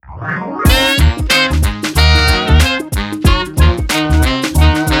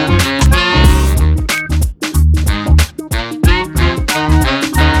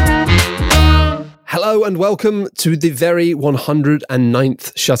Hello and welcome to the very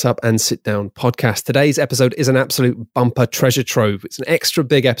 109th Shut Up and Sit Down podcast. Today's episode is an absolute bumper treasure trove. It's an extra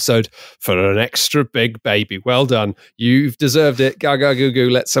big episode for an extra big baby. Well done. You've deserved it. Gaga goo goo.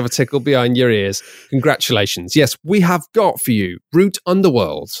 Let's have a tickle behind your ears. Congratulations. Yes, we have got for you Root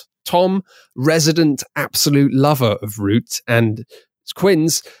Underworld. Tom, resident absolute lover of Root, and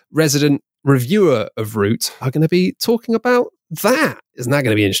Quinns, resident reviewer of Root, are going to be talking about that. Isn't that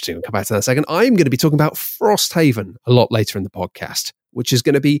going to be interesting? We'll come back to that in a second. I'm going to be talking about Frosthaven a lot later in the podcast, which is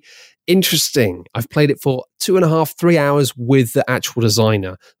going to be interesting. I've played it for 2.5, 3 hours with the actual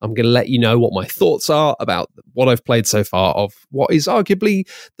designer. I'm going to let you know what my thoughts are about what I've played so far of what is arguably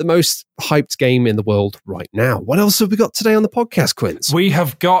the most hyped game in the world right now. What else have we got today on the podcast, Quinns? We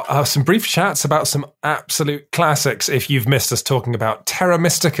have got some brief chats about some absolute classics. If you've missed us talking about Terra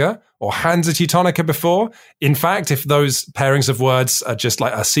Mystica or Hansa Teutonica before. In fact, if those pairings of words are just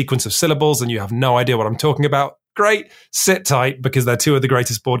like a sequence of syllables and you have no idea what I'm talking about, great, sit tight, because they're two of the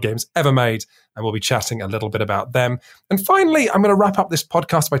greatest board games ever made, and we'll be chatting a little bit about them. And finally, I'm going to wrap up this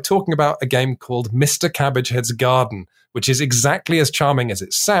podcast by talking about a game called Mr. Cabbagehead's Garden, which is exactly as charming as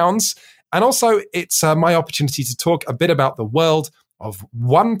it sounds. And also, it's my opportunity to talk a bit about the world of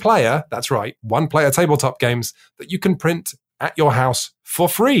one player, that's right, one player tabletop games that you can print at your house for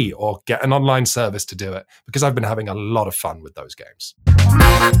free or get an online service to do it, because I've been having a lot of fun with those games.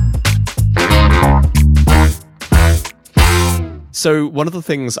 So one of the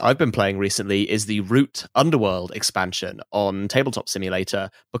things I've been playing recently is the Root Underworld expansion on Tabletop Simulator,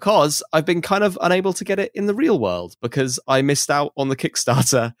 because I've been kind of unable to get it in the real world because I missed out on the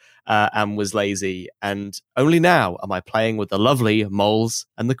Kickstarter and was lazy. And only now am I playing with the lovely moles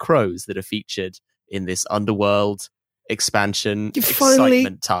and the crows that are featured in this Underworld expansion. You finally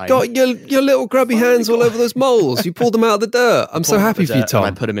got your little grubby hands all over those moles. You pulled them out of the dirt. I'm so happy for you, Tom.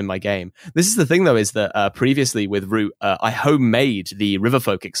 I put them in my game. This is the thing, though, is that previously with Root, I homemade the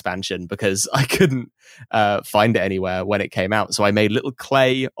Riverfolk expansion because I couldn't find it anywhere when it came out. So I made little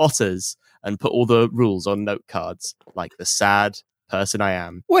clay otters and put all the rules on note cards, like the sad person I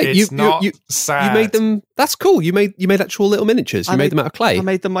am. Wait, it's not sad. You made them. That's cool. You made actual little miniatures. You made them out of clay. I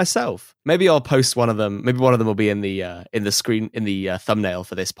made them myself. Maybe I'll post one of them. Maybe one of them will be in the screen in the thumbnail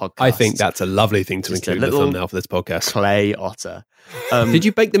for this podcast. I think that's a lovely thing to include in the thumbnail for this podcast. Clay otter. Did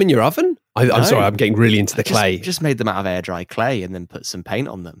you bake them in your oven? I'm sorry, I'm getting really into the clay. Just made them out of air dry clay and then put some paint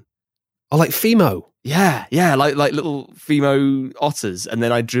on them. Oh, like Fimo. Yeah, like little Fimo otters. And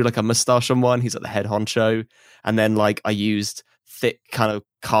then I drew like a moustache on one. He's like the head honcho. And then like I used thick kind of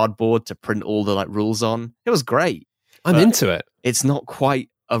cardboard to print all the like rules on. It was great. I'm into it. It's not quite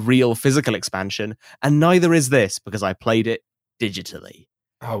a real physical expansion, and neither is this because I played it digitally.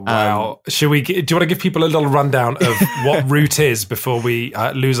 Oh wow! Do you want to give people a little rundown of what Root is before we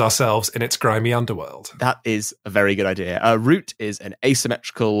lose ourselves in its grimy underworld? That is a very good idea. Root is an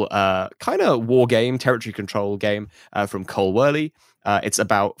asymmetrical kind of war game, territory control game from Cole Worley. It's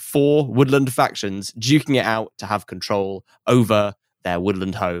about 4 woodland factions duking it out to have control over their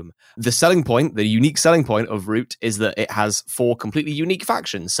woodland home. The unique selling point of Root is that it has 4 completely unique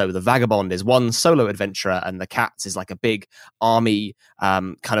factions. So the Vagabond is one solo adventurer, and the Cats is like a big army,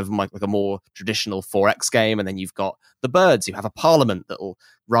 kind of like a more traditional 4X game. And then you've got the Birds, who have a parliament that will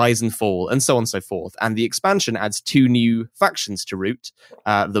rise and fall, and so on and so forth. And the expansion adds 2 new factions to Root,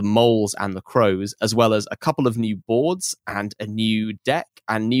 the Moles and the Crows, as well as a couple of new boards and a new deck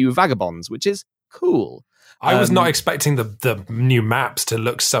and new Vagabonds, which is cool. I was not expecting the new maps to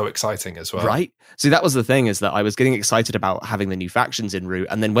look so exciting as well. Right? See, that was the thing, is that I was getting excited about having the new factions in Root,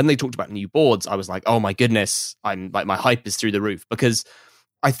 and then when they talked about new boards, I was like, oh my goodness, I'm like, my hype is through the roof, because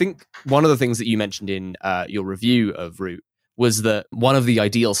I think one of the things that you mentioned in your review of Root was that one of the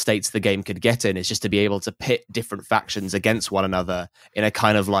ideal states the game could get in is just to be able to pit different factions against one another in a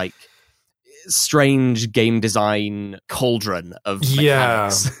kind of like strange game design cauldron of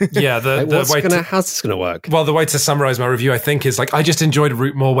mechanics. How's this gonna work? Well, the way to summarize my review, I think, is like I just enjoyed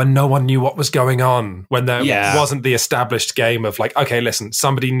Root more when no one knew what was going on, when there wasn't the established game of like, okay, listen,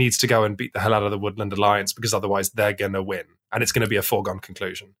 somebody needs to go and beat the hell out of the Woodland Alliance because otherwise they're gonna win, and it's gonna be a foregone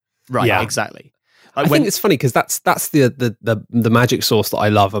conclusion. Right? Yeah, exactly. I think it's funny because that's the magic sauce that I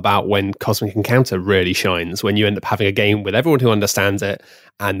love about when Cosmic Encounter really shines, when you end up having a game with everyone who understands it,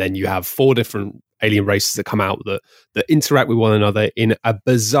 and then you have 4 different alien races that come out that interact with one another in a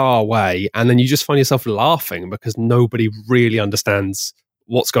bizarre way, and then you just find yourself laughing because nobody really understands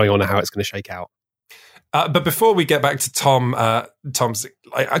what's going on and how it's going to shake out. But before we get back to Tom's,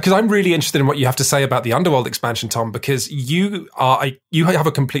 because I'm really interested in what you have to say about the Underworld expansion, Tom, because you have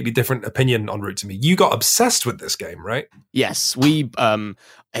a completely different opinion on Root to me. You got obsessed with this game, right? Yes,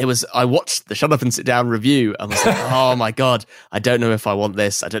 I watched the Shut Up and Sit Down review and was like, oh my God, I don't know if I want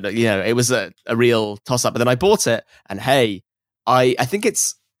this. I don't know. It was a real toss up. But then I bought it, and hey, I think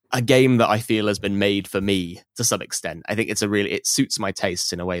it's a game that I feel has been made for me to some extent. I think it suits my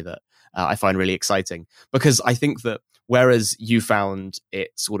tastes in a way that I find really exciting, because I think that whereas you found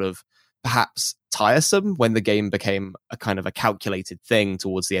it sort of perhaps tiresome when the game became a kind of a calculated thing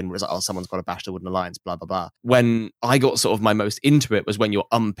towards the end, where it's like, oh, someone's got to bash the Wooden Alliance, blah, blah, blah. When I got sort of my most into it was when you're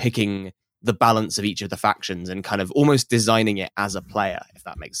unpicking the balance of each of the factions and kind of almost designing it as a player, if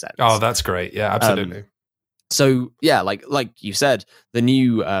that makes sense. Oh, that's great. Yeah, absolutely. So yeah, like you said, the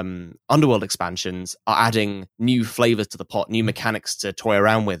new Underworld expansions are adding new flavors to the pot, new mechanics to toy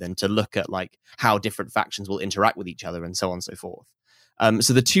around with, and to look at like how different factions will interact with each other, and so on and so forth.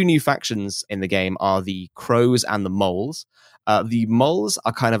 So the two new factions in the game are the Crows and the Moles. The Moles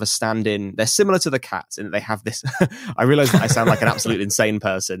are kind of a stand-in. They're similar to the Cats in that they have this... I realize that I sound like an absolute insane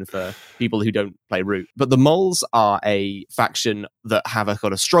person for people who don't play Root. But the Moles are a faction that have a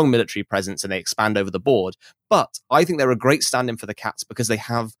kind of strong military presence, and they expand over the board. But I think they're a great stand-in for the Cats because they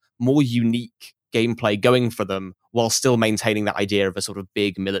have more unique gameplay going for them while still maintaining that idea of a sort of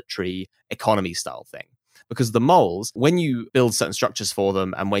big military economy style thing. Because the Moles, when you build certain structures for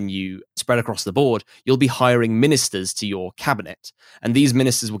them and when you spread across the board, you'll be hiring ministers to your cabinet. And these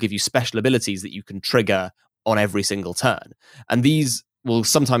ministers will give you special abilities that you can trigger on every single turn. And these will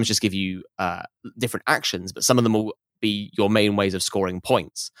sometimes just give you different actions, but some of them will be your main ways of scoring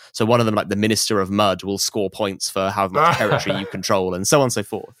points. So one of them, like the Minister of Mud, will score points for however much territory you control, and so on and so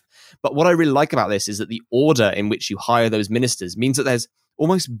forth. But what I really like about this is that the order in which you hire those ministers means that there's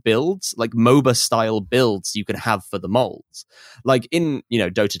almost builds, like MOBA style builds you can have for the Moles. Like in,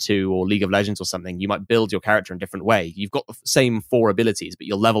 Dota 2 or League of Legends or something, you might build your character in a different way. You've got the same 4 abilities, but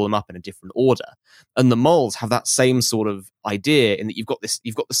you'll level them up in a different order. And the Moles have that same sort of idea in that you've got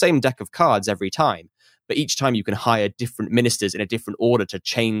the same deck of cards every time, but each time you can hire different ministers in a different order to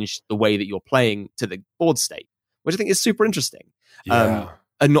change the way that you're playing to the board state, which I think is super interesting. Yeah.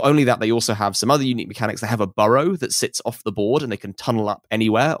 And not only that, they also have some other unique mechanics. They have a burrow that sits off the board, and they can tunnel up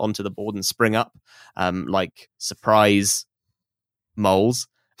anywhere onto the board and spring up, like surprise moles.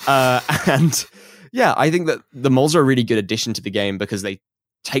 And yeah, I think that the Moles are a really good addition to the game because they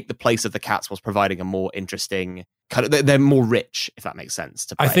take the place of the Cats whilst providing a more interesting kind of. They're more rich, if that makes sense.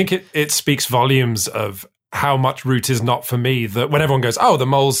 To play. I think it speaks volumes of how much Root is not for me, that when everyone goes, oh, the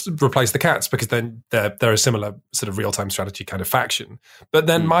Moles replace the Cats, because then they're a similar sort of real-time strategy kind of faction. But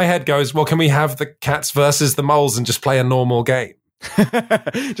then my head goes, well, can we have the Cats versus the Moles and just play a normal game?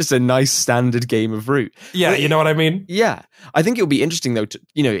 Just a nice standard game of Root. Yeah, you know what I mean? Yeah. I think it would be interesting, though,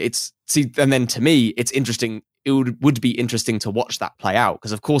 and then to me, it's interesting. It would be interesting to watch that play out,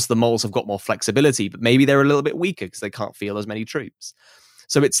 because of course the Moles have got more flexibility, but maybe they're a little bit weaker because they can't field as many troops.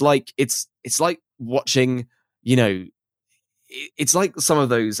 So it's like watching, it's like some of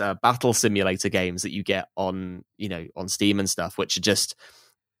those battle simulator games that you get on Steam and stuff, which are just,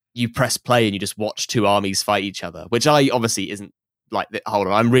 you press play and you just watch 2 armies fight each other, which obviously isn't like, hold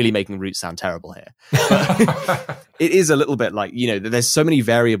on, I'm really making Root sound terrible here. But it is a little bit like, there's so many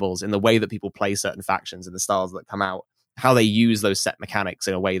variables in the way that people play certain factions and the styles that come out, how they use those set mechanics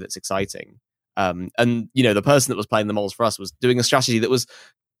in a way that's exciting. And the person that was playing the Moles for us was doing a strategy that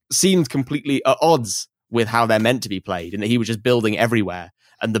seemed completely at odds with how they're meant to be played, and that he was just building everywhere.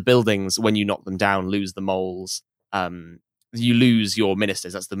 And the buildings, when you knock them down, lose the Moles. You lose your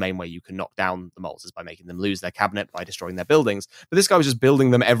ministers. That's the main way you can knock down the Moles, is by making them lose their cabinet, by destroying their buildings. But this guy was just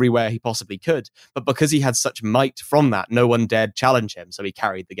building them everywhere he possibly could. But because he had such might from that, no one dared challenge him, so he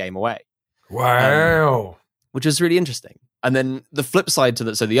carried the game away. Wow. Which is really interesting. And then the flip side to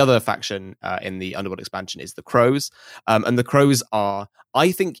that, so the other faction in the Underworld expansion is the Crows. And the Crows are,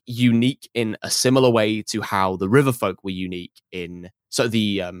 I think, unique in a similar way to how the Riverfolk were unique in... So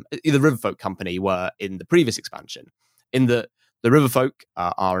the Riverfolk company were in the previous expansion. In the Riverfolk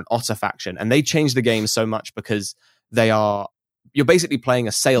are an otter faction, and they changed the game so much because you're basically playing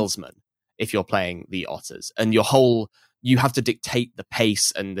a salesman if you're playing the otters. And you have to dictate the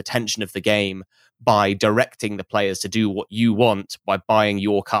pace and the tension of the game by directing the players to do what you want by buying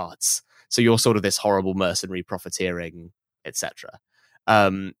your cards. So you're sort of this horrible mercenary profiteering, etc.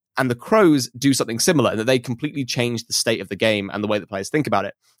 And the Crows do something similar in that they completely change the state of the game and the way that players think about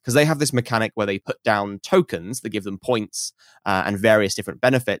it, because they have this mechanic where they put down tokens that give them points and various different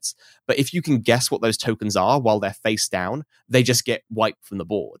benefits. But if you can guess what those tokens are while they're face down, they just get wiped from the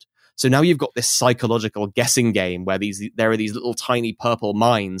board. So now you've got this psychological guessing game where there are these little tiny purple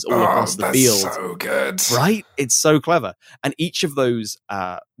mines all across the field. So good. Right? It's so clever. And each of those,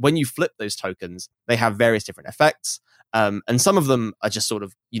 when you flip those tokens, they have various different effects. And some of them are just sort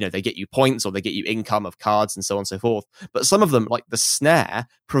of, they get you points or they get you income of cards and so on and so forth. But some of them, like the snare,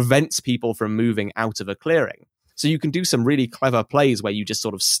 prevents people from moving out of a clearing. So you can do some really clever plays where you just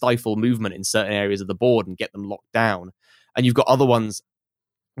sort of stifle movement in certain areas of the board and get them locked down. And you've got other ones.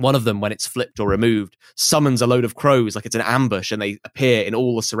 One of them, when it's flipped or removed, summons a load of crows like it's an ambush, and they appear in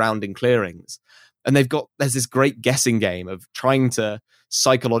all the surrounding clearings. And there's this great guessing game of trying to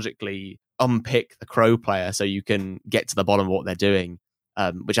psychologically unpick the crow player so you can get to the bottom of what they're doing,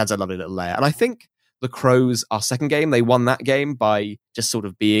 which adds a lovely little layer. And I think the Crows, our second game, they won that game by just sort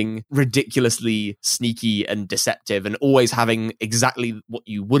of being ridiculously sneaky and deceptive and always having exactly what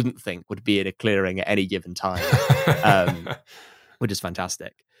you wouldn't think would be in a clearing at any given time, which is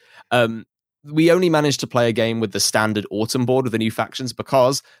fantastic. We only managed to play a game with the standard autumn board with the new factions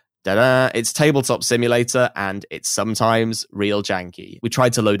because it's Tabletop Simulator and it's sometimes real janky. We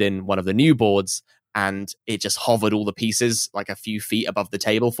tried to load in one of the new boards and it just hovered all the pieces like a few feet above the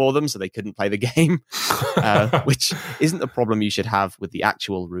table for them, so they couldn't play the game, which isn't the problem you should have with the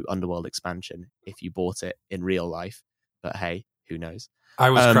actual Root Underworld expansion if you bought it in real life. But hey, who knows? I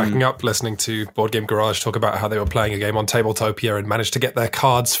was cracking up listening to Board Game Garage talk about how they were playing a game on Tabletopia and managed to get their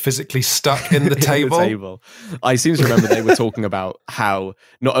cards physically stuck in the table. I seem to remember they were talking about how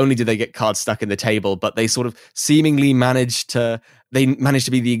not only did they get cards stuck in the table, but they sort of seemingly managed to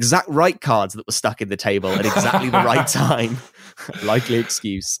be the exact right cards that were stuck in the table at exactly the right time. Likely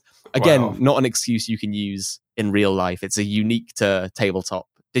excuse. Again, Not an excuse you can use in real life. It's a unique to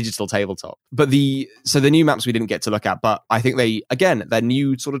digital tabletop. But the new maps we didn't get to look at, but I think they're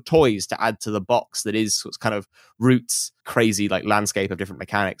new sort of toys to add to the box that is kind of Root's crazy like landscape of different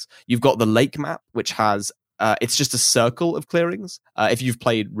mechanics. You've got the lake map, which has it's just a circle of clearings. If you've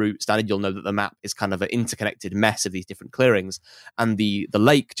played Root Standard, you'll know that the map is kind of an interconnected mess of these different clearings, and the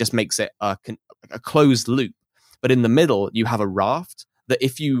lake just makes it a closed loop. But in the middle, you have a raft that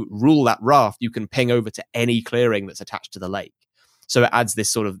if you rule that raft, you can ping over to any clearing that's attached to the lake. So it adds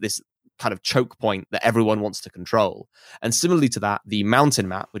this kind of choke point that everyone wants to control. And similarly to that, the mountain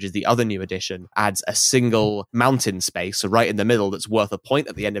map, which is the other new addition, adds a single mountain space, so right in the middle, that's worth a point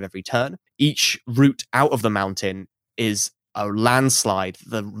at the end of every turn. Each route out of the mountain is a landslide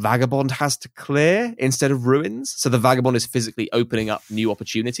the Vagabond has to clear instead of ruins. So the Vagabond is physically opening up new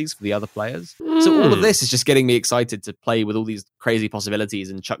opportunities for the other players. So all of this is just getting me excited to play with all these crazy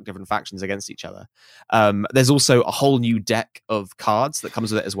possibilities and chuck different factions against each other. There's also a whole new deck of cards that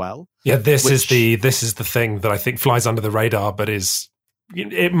comes with it as well. Yeah, this is the thing that I think flies under the radar, but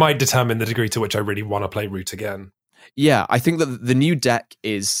it might determine the degree to which I really want to play Root again. Yeah, I think that the new deck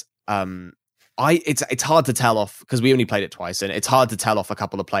is it's hard to tell off because we only played it twice, and it's hard to tell off a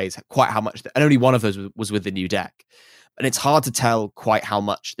couple of plays quite how much, and only one of those was with the new deck. And it's hard to tell quite how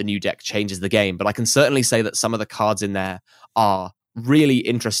much the new deck changes the game, but I can certainly say that some of the cards in there are really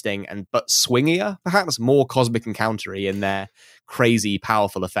interesting but swingier, perhaps more cosmic encountery in their crazy,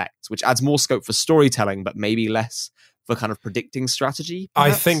 powerful effects, which adds more scope for storytelling, but maybe less for kind of predicting strategy.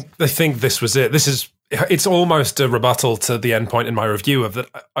 Perhaps. I think this was it. It's almost a rebuttal to the end point in my review of that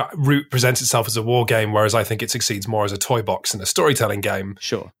Root presents itself as a war game, whereas I think it succeeds more as a toy box and a storytelling game.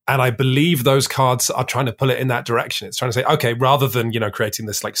 Sure. And I believe those cards are trying to pull it in that direction. It's trying to say, okay, rather than, creating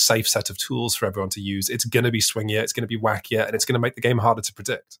this like safe set of tools for everyone to use, it's going to be swingier, it's going to be wackier, and it's going to make the game harder to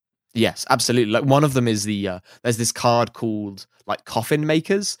predict. Yes, absolutely. Like one of them is there's this card called like Coffin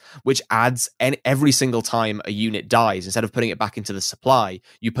Makers, which adds every single time a unit dies, instead of putting it back into the supply,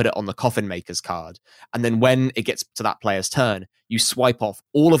 you put it on the Coffin Makers card. And then when it gets to that player's turn, you swipe off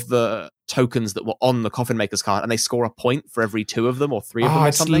all of the tokens that were on the Coffin Makers card, and they score a point for every 2 of them or 3 of them.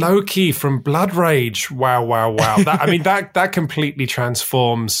 It's Loki from Blood Rage. Wow. That completely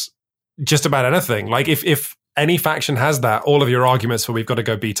transforms just about anything. Like if any faction has that, all of your arguments for we've got to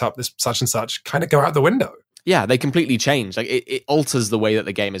go beat up this such and such kind of go out the window. Yeah, they completely change. Like it alters the way that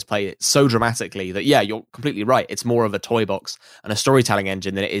the game is played so dramatically that, yeah, you're completely right. It's more of a toy box and a storytelling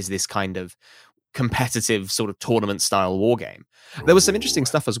engine than it is this kind of competitive sort of tournament style war game. There was some interesting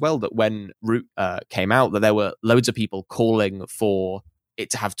stuff as well that when Root came out, that there were loads of people calling for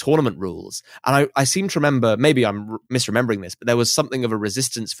it to have tournament rules. And I seem to remember, maybe I'm misremembering this, but there was something of a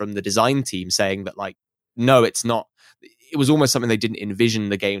resistance from the design team saying that like, no, it's not. It was almost something they didn't envision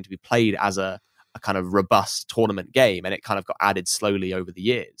the game to be played as a kind of robust tournament game, and it kind of got added slowly over the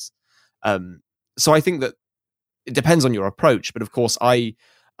years. So I think that it depends on your approach, but of course I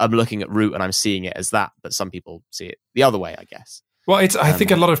am looking at Root and I'm seeing it as that, but some people see it the other way, I guess. Well, I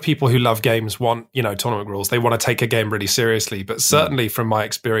think a lot of people who love games want, tournament rules. They want to take a game really seriously. But certainly from my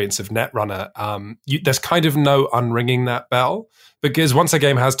experience of Netrunner, there's kind of no unringing that bell. Because once a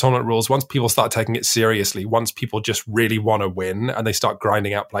game has tournament rules, once people start taking it seriously, once people just really want to win and they start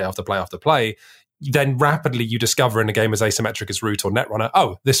grinding out play after play after play, then rapidly you discover in a game as asymmetric as Root or Netrunner,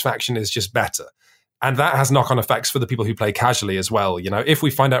 oh, this faction is just better. And that has knock-on effects for the people who play casually as well. If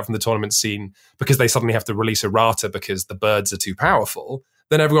we find out from the tournament scene, because they suddenly have to release errata because the birds are too powerful,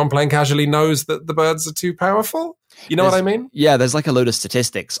 then everyone playing casually knows that the birds are too powerful. You know what I mean? Yeah, there's like a load of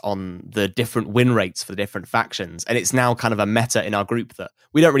statistics on the different win rates for the different factions. And it's now kind of a meta in our group that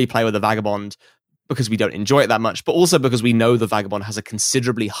we don't really play with the Vagabond because we don't enjoy it that much, but also because we know the Vagabond has a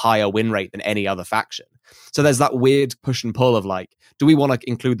considerably higher win rate than any other faction. So there's that weird push and pull of like, do we want to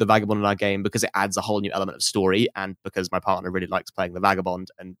include the Vagabond in our game because it adds a whole new element of story and because my partner really likes playing the Vagabond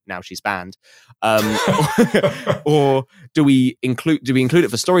and now she's banned? Or do we include it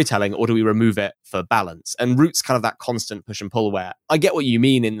for storytelling or do we remove it for balance? And Root's kind of that constant push and pull where I get what you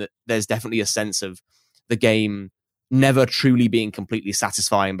mean in that there's definitely a sense of the game never truly being completely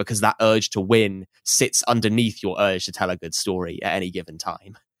satisfying because that urge to win sits underneath your urge to tell a good story at any given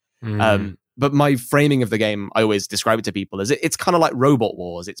time. But my framing of the game, I always describe it to people as it's kind of like Robot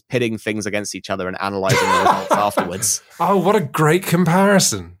Wars. It's pitting things against each other and analyzing the results afterwards. Oh, what a great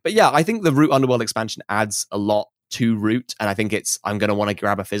comparison. But yeah, I think the Root Underworld expansion adds a lot to Root, and I think I'm going to want to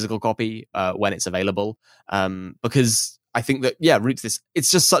grab a physical copy when it's available because I think that, Root's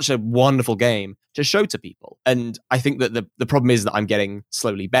it's just such a wonderful game to show to people. And I think that the problem is that I'm getting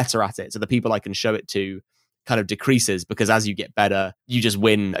slowly better at it. So the people I can show it to kind of decreases because as you get better, you just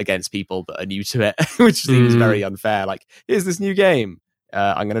win against people that are new to it, which seems very unfair. Like, here's this new game.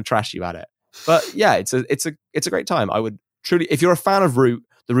 I'm going to trash you at it. But yeah, it's a great time. I would truly, if you're a fan of Root,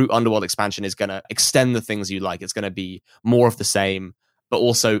 the Root Underworld expansion is going to extend the things you like. It's going to be more of the same, but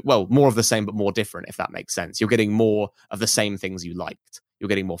also, more of the same, but more different, if that makes sense. You're getting more of the same things you liked. You're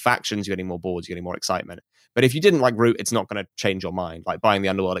getting more factions, you're getting more boards, you're getting more excitement. But if you didn't like Root, it's not going to change your mind. Like, buying the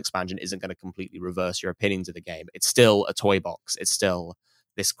Underworld expansion isn't going to completely reverse your opinions of the game. It's still a toy box. It's still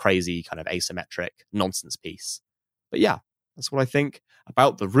this crazy kind of asymmetric nonsense piece. But yeah, that's what I think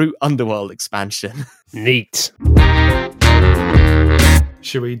about the Root Underworld expansion. Neat.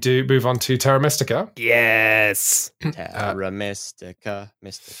 Should we move on to Terra Mystica? Yes. Terra Mystica,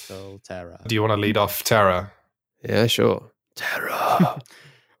 mystical Terra. Do you want to lead off Terra? Yeah, sure. Terra.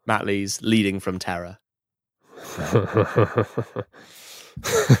 Matt Lee's leading from Terra.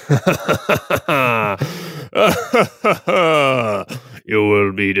 You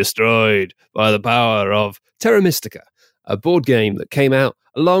will be destroyed by the power of Terra Mystica, a board game that came out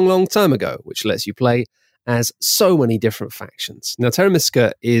a long, long time ago, which lets you play as so many different factions. Now, Terra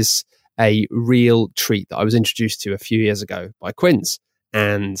Mystica is a real treat that I was introduced to a few years ago by Quinns.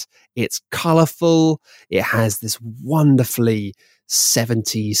 And it's colourful. It has this wonderfully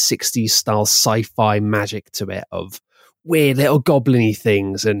 70s, 60s style sci-fi magic to it of weird little goblin-y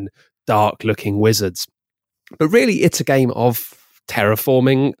things and dark-looking wizards. But really, it's a game of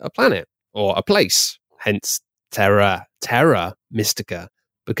terraforming a planet or a place. Hence, Terra Mystica,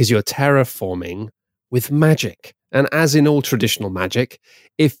 because you're terraforming with magic. And as in all traditional magic,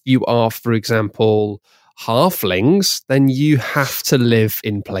 if you are, for example, halflings, then you have to live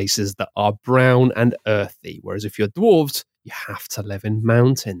in places that are brown and earthy. Whereas if you're dwarves, you have to live in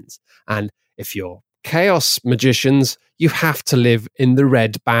mountains. And if you're chaos magicians, you have to live in the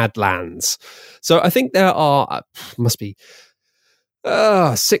red badlands. So I think there are, must be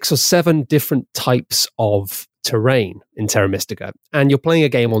 6 or 7 different types of terrain in Terra Mystica. And you're playing a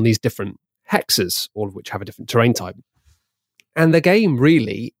game on these different hexes, all of which have a different terrain type. And the game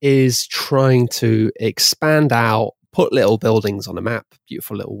really is trying to expand out, put little buildings on a map,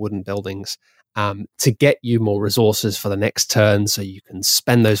 beautiful little wooden buildings, to get you more resources for the next turn so you can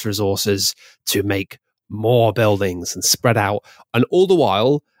spend those resources to make more buildings and spread out. And all the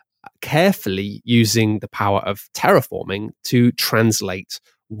while, carefully using the power of terraforming to translate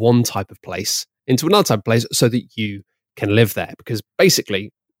one type of place into another type of place so that you can live there. Because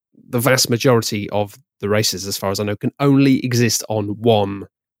basically, the vast majority of the races, as far as I know, can only exist on one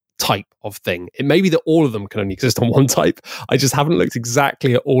type of thing. It may be that all of them can only exist on one type. I just haven't looked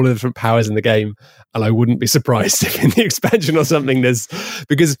exactly at all of the different powers in the game, and I wouldn't be surprised if in the expansion or something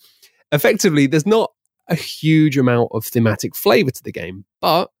because effectively there's not a huge amount of thematic flavor to the game,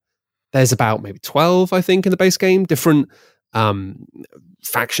 but there's about maybe 12, I think, in the base game, different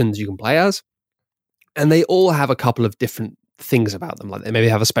factions you can play as, and they all have a couple of different things about them. Like they maybe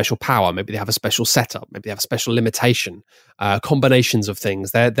have a special power, maybe they have a special setup, maybe they have a special limitation, combinations of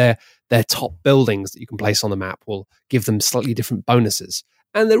things. Their top buildings that you can place on the map will give them slightly different bonuses.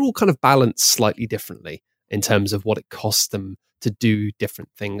 And they're all kind of balanced slightly differently in terms of what it costs them to do different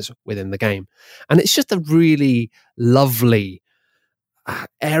things within the game. And it's just a really lovely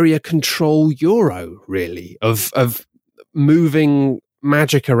area control Euro, really, of moving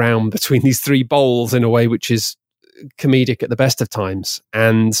magic around between these three bowls in a way which is comedic at the best of times,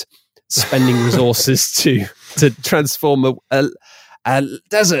 and spending resources to transform a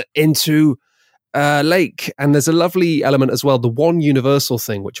desert into a lake. And there's a lovely element as well. The one universal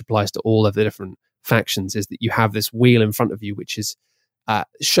thing which applies to all of the different factions is that you have this wheel in front of you, which is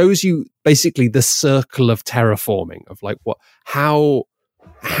shows you basically the circle of terraforming of like how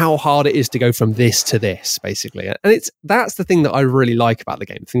hard it is to go from this to this, basically. And that's the thing that I really like about the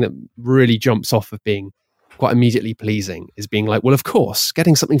game. The thing that really jumps off of being quite immediately pleasing is being like, well, of course,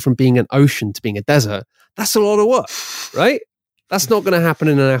 getting something from being an ocean to being a desert, that's a lot of work, right? That's not going to happen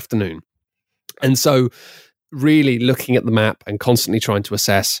in an afternoon. And so really looking at the map and constantly trying to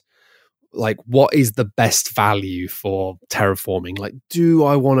assess, like, what is the best value for terraforming? Like, do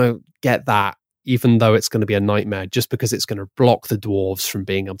I want to get that, even though it's going to be a nightmare, just because it's going to block the dwarves from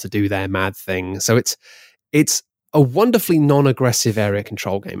being able to do their mad thing? So it's a wonderfully non-aggressive area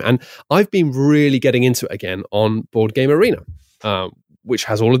control game. And I've been really getting into it again on Board Game Arena, which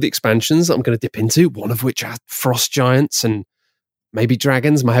has all of the expansions that I'm going to dip into, one of which has frost giants and maybe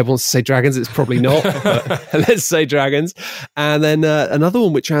dragons. My head wants to say dragons. It's probably not, but let's say dragons. And then another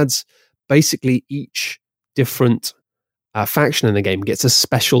one which adds basically each different faction in the game gets a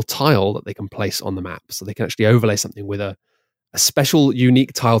special tile that they can place on the map. So they can actually overlay something with a special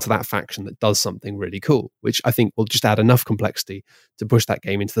unique tile to that faction that does something really cool, which I think will just add enough complexity to push that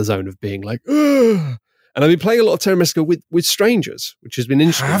game into the zone of being like, ugh. And I've been playing a lot of Terra Mystica with strangers, which has been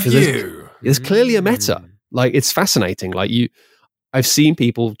interesting. Have you? There's clearly a meta. Like, it's fascinating. Like, I've seen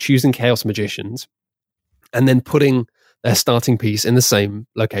people choosing Chaos Magicians and then putting their starting piece in the same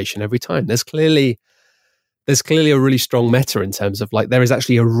location every time. There's clearly a really strong meta in terms of, like, there is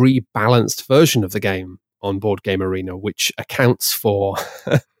actually a rebalanced version of the game on Board Game Arena, which accounts for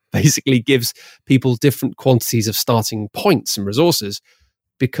basically gives people different quantities of starting points and resources,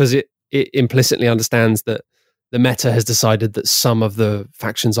 because it implicitly understands that the meta has decided that some of the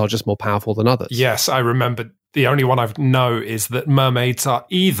factions are just more powerful than others. Yes, I remember. The only one I know is that mermaids are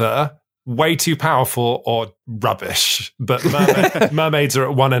either way too powerful or rubbish, but mermaids are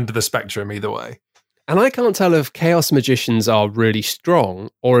at one end of the spectrum either way. And I can't tell if Chaos Magicians are really strong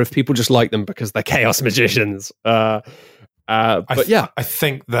or if people just like them because they're Chaos Magicians. I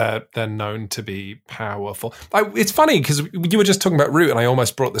think they're known to be powerful. It's funny because you were just talking about Root, and I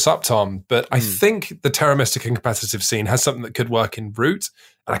almost brought this up, Tom, but I think the Terra Mystica competitive scene has something that could work in Root,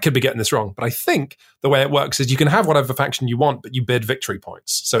 and I could be getting this wrong, but I think the way it works is you can have whatever faction you want, but you bid victory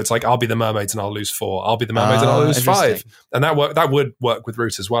points. So it's like, I'll be the mermaids and I'll lose 4. I'll be the mermaids and I'll lose 5. And that would work with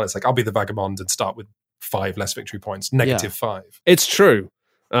Root as well. It's like, I'll be the vagabond and start with 5 less victory points, -5. It's true.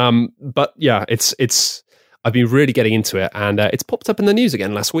 But yeah, it's I've been really getting into it, and it's popped up in the news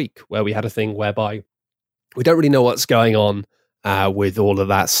again last week, where we had a thing whereby we don't really know what's going on with all of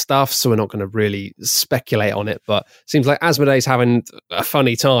that stuff, so we're not going to really speculate on it, but it seems like Asmodee's having a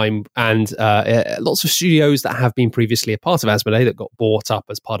funny time, and lots of studios that have been previously a part of Asmodee that got bought up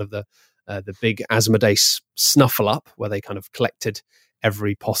as part of the big Asmodee snuffle up, where they kind of collected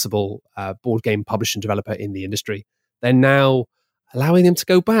every possible board game publisher and developer in the industry. They're now allowing them to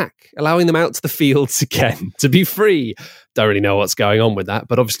go back, allowing them out to the fields again to be free. Don't really know what's going on with that,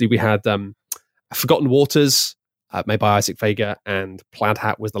 but obviously we had Forgotten Waters, made by Isaac Vega, and Plaid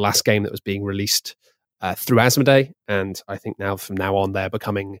Hat was the last game that was being released through Asmodee, and I think from now on they're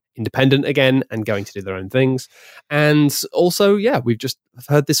becoming independent again and going to do their own things. And also, we've just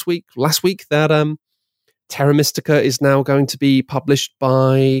heard last week that Terra Mystica is now going to be published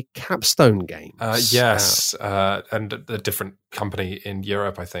by Capstone Games. Yes, and a different company in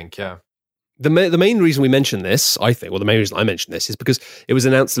Europe, I think, yeah. The main reason we mention this, I think, the main reason I mention this is because it was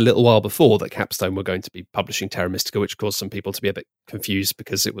announced a little while before that Capstone were going to be publishing Terra Mystica, which caused some people to be a bit confused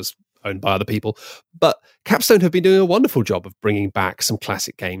because it was owned by other people. But Capstone have been doing a wonderful job of bringing back some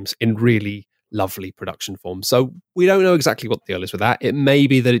classic games in really lovely production form. So we don't know exactly what the deal is with that. It may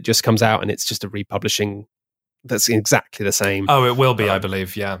be that it just comes out and it's just a republishing that's exactly the same. Oh, it will be, I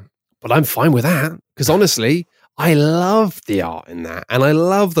believe, yeah. But I'm fine with that, because honestly, I love the art in that, and I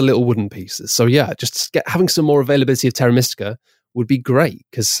love the little wooden pieces. So yeah, just having some more availability of Terra Mystica would be great,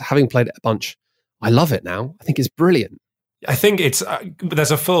 because having played it a bunch, I love it now. I think it's brilliant. I think it's there's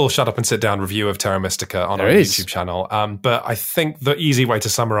a full Shut Up and Sit Down review of Terra Mystica on our YouTube channel. But I think the easy way to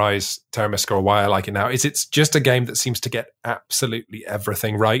summarize Terra Mystica, or why I like it now, is it's just a game that seems to get absolutely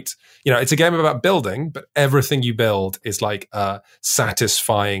everything right. It's a game about building, but everything you build is like a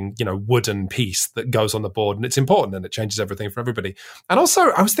satisfying, wooden piece that goes on the board, and it's important, and it changes everything for everybody. And also,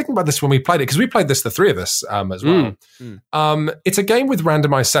 I was thinking about this when we played it, because we played this, the three of us, as well. It's a game with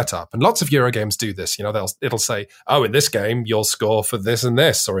randomized setup, and lots of Euro games do this. It'll say, oh, in this game, you'll score for this and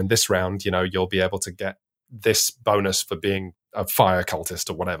this, or in this round, you'll be able to get this bonus for being a fire cultist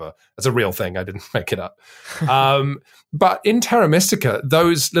or whatever. That's a real thing. I didn't make it up. But in Terra Mystica,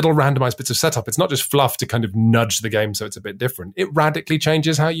 those little randomized bits of setup, it's not just fluff to kind of nudge the game so it's a bit different. It radically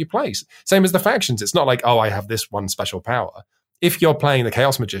changes how you play. Same as the factions. It's not like, oh, I have this one special power. If you're playing the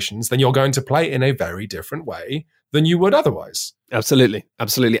Chaos Magicians, then you're going to play in a very different way than you would otherwise. Absolutely.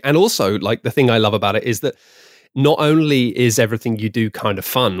 Absolutely. And also, like, the thing I love about it is that not only is everything you do kind of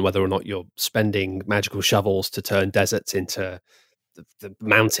fun, whether or not you're spending magical shovels to turn deserts into the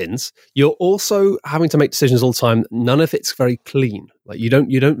mountains, you're also having to make decisions all the time. None of it's very clean. Like you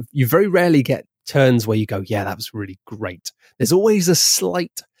very rarely get turns where you go, yeah, that was really great. There's always a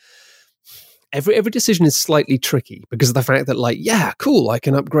slight. Every decision is slightly tricky because of the fact that, like, yeah, cool, I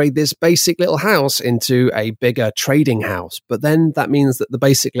can upgrade this basic little house into a bigger trading house, but then that means that the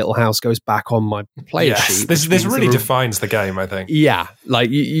basic little house goes back on my player sheet. This really defines the game, I think. Yeah, like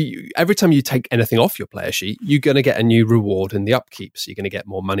you, every time you take anything off your player sheet, you're going to get a new reward in the upkeep. So you're going to get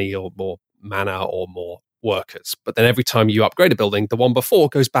more money or more mana or more workers. But then every time you upgrade a building, the one before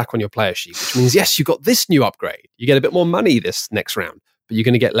goes back on your player sheet, which means, yes, you got this new upgrade. You get a bit more money this next round, but you're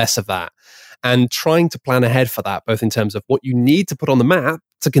going to get less of that. And trying to plan ahead for that, both in terms of what you need to put on the map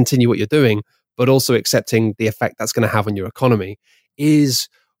to continue what you're doing, but also accepting the effect that's going to have on your economy, is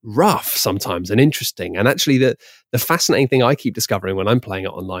rough sometimes and interesting. And actually, the fascinating thing I keep discovering when I'm playing it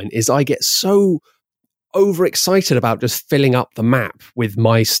online is I get so overexcited about just filling up the map with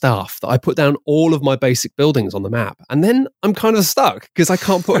my stuff that I put down all of my basic buildings on the map, and then I'm kind of stuck because I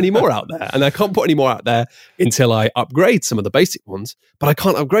can't put any more out there, and I can't put any more out there until I upgrade some of the basic ones, but I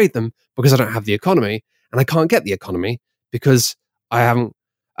can't upgrade them because I don't have the economy, and I can't get the economy because I haven't.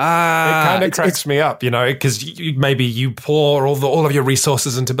 It kind of cracks me up, because maybe you pour all of your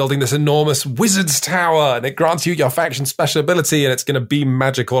resources into building this enormous wizard's tower, and it grants you your faction special ability, and it's going to beam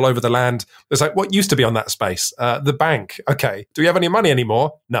magic all over the land. It's like, what used to be on that space? The bank. Okay. Do we have any money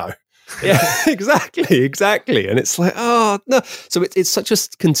anymore? No. Yeah, exactly. And it's like, oh, no. So it's such a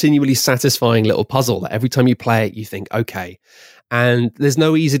continually satisfying little puzzle that every time you play it, you think, okay. And there's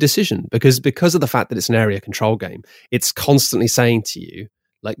no easy decision because of the fact that it's an area control game, it's constantly saying to you,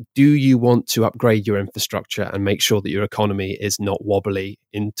 like, do you want to upgrade your infrastructure and make sure that your economy is not wobbly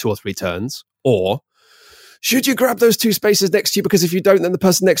in 2 or 3 turns? Or should you grab those 2 spaces next to you? Because if you don't, then the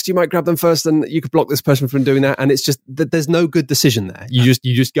person next to you might grab them first and you could block this person from doing that. And it's just that there's no good decision there. You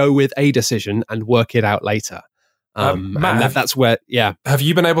just go with a decision and work it out later. Matt, and that's where, yeah. Have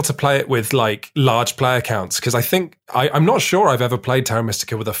you been able to play it with like large player counts? Because I think, I'm not sure I've ever played Terra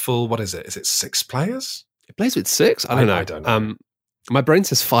Mystica with a full, what is it? Is it 6 players? It plays with 6? I don't know. My brain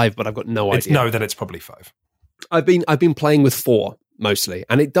says 5, but I've got no idea. No, then it's probably 5. I've been playing with 4 mostly,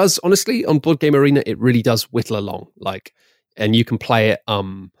 and it does, honestly, on Board Game Arena, it really does whittle along. Like, and you can play it.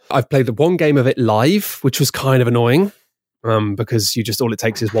 I've played the one game of it live, which was kind of annoying, because all it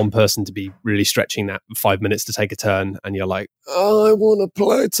takes is one person to be really stretching that 5 minutes to take a turn, and you're like, oh, I want to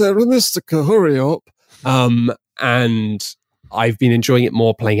play Terra Mystica, hurry up. And I've been enjoying it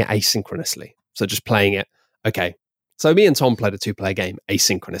more playing it asynchronously. So just playing it, okay. So me and Tom played a 2-player game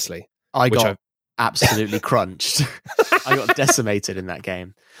asynchronously. I got absolutely crunched. I got decimated in that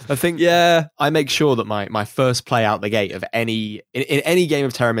game. I think I make sure that my first play out the gate of in any game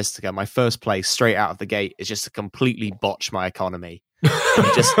of Terra Mystica, my first play straight out of the gate is just to completely botch my economy.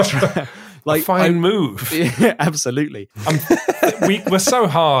 Like, fine move. Yeah, absolutely. We're so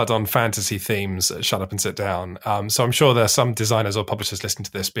hard on fantasy themes at Shut Up and Sit Down. So I'm sure there are some designers or publishers listening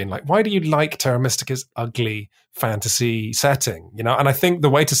to this being like, why do you like Terra Mystica's ugly fantasy setting? And I think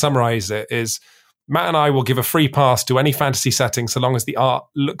the way to summarize it is Matt and I will give a free pass to any fantasy setting so long as the art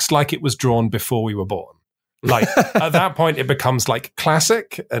looks like it was drawn before we were born. Like, at that point, it becomes like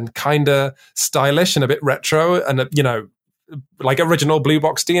classic and kind of stylish and a bit retro and, like original blue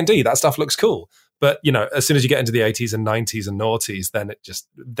box D&D. That stuff looks cool. But, as soon as you get into the 80s and 90s and noughties,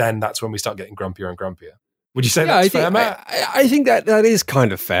 then that's when we start getting grumpier and grumpier. Would you say that's fair, Matt? I think that is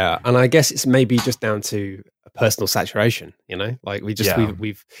kind of fair, and I guess it's maybe just down to personal saturation. Like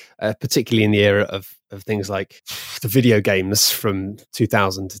we've particularly in the era of things like the video games from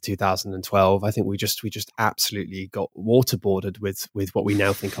 2000 to 2012. I think we just absolutely got waterboarded with what we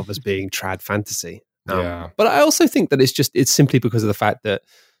now think of as being trad fantasy. But I also think that it's simply because of the fact that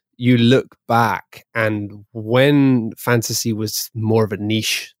you look back, and when fantasy was more of a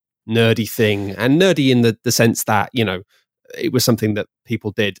niche, nerdy thing, and nerdy in the sense that, it was something that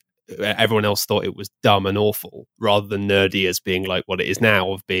people did. Everyone else thought it was dumb and awful, rather than nerdy as being like what it is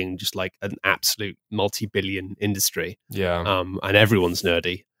now, of being just like an absolute multi-billion industry. Yeah. And everyone's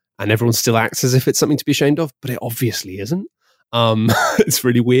nerdy, and everyone still acts as if it's something to be ashamed of, but it obviously isn't. It's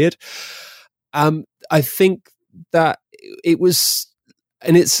really weird. I think that it was,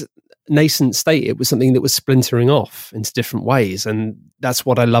 in its nascent state, it was something that was splintering off into different ways, and that's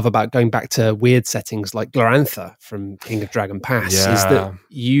what I love about going back to weird settings like Glorantha from King of Dragon Pass, is that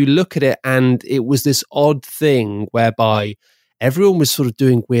you look at it and it was this odd thing whereby everyone was sort of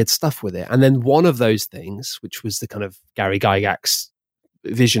doing weird stuff with it, and then one of those things, which was the kind of Gary Gygax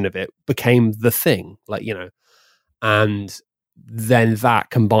vision of it, became the thing, and then that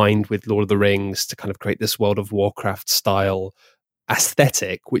combined with Lord of the Rings to kind of create this World of Warcraft style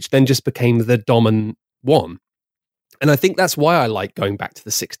aesthetic, which then just became the dominant one. And I think that's why I like going back to the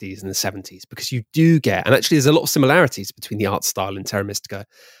 60s and the 70s, because you do get, and actually there's a lot of similarities between the art style in Terra Mystica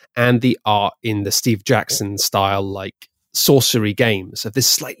and the art in the Steve Jackson style, like sorcery games, of this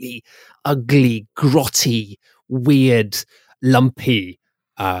slightly ugly, grotty, weird, lumpy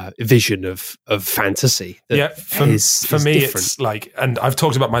vision of fantasy. For me, different. It's like, and I've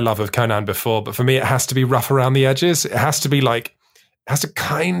talked about my love of Conan before, but for me, it has to be rough around the edges. It has to be like, it has to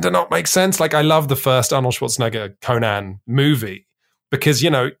kind of not make sense. Like, I love the first Arnold Schwarzenegger Conan movie because,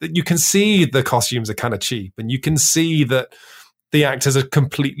 you can see the costumes are kind of cheap, and you can see that the actors are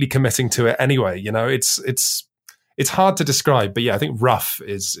completely committing to it anyway. It's hard to describe, but I think rough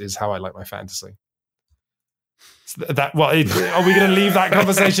is how I like my fantasy. Are we going to leave that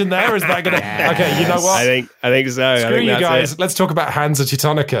conversation there? Is that going to? Okay, you know what? I think so. Screw you guys. Let's talk about Hansa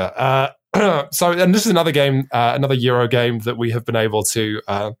Teutonica. And this is another game, another Euro game that we have been able to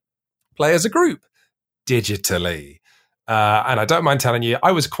play as a group digitally. And I don't mind telling you,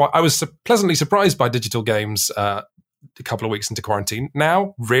 I was pleasantly surprised by digital games a couple of weeks into quarantine.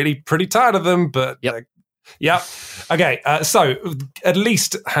 Now, really pretty tired of them, but. Yep. Okay. So at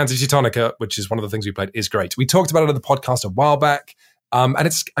least Hansa Teutonica, which is one of the things we played, is great. We talked about it on the podcast a while back. And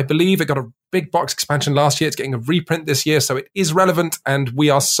I believe it got a big box expansion last year. It's getting a reprint this year. So it is relevant. And we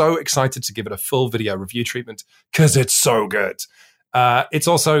are so excited to give it a full video review treatment because it's so good. It's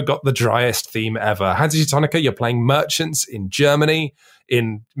also got the driest theme ever. Hansa Teutonica, you're playing merchants in Germany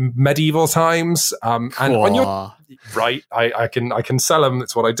in medieval times. And on your right, I can sell them.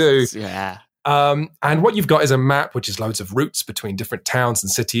 That's what I do. Yeah. And what you've got is a map, which is loads of routes between different towns and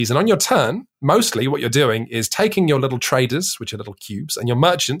cities. And on your turn, mostly what you're doing is taking your little traders, which are little cubes, and your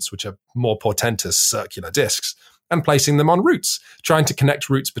merchants, which are more portentous circular discs, and placing them on routes, trying to connect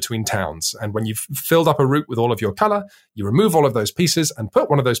routes between towns. And when you've filled up a route with all of your color, you remove all of those pieces and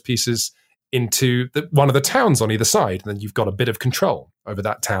put one of those pieces into one of the towns on either side. And then you've got a bit of control over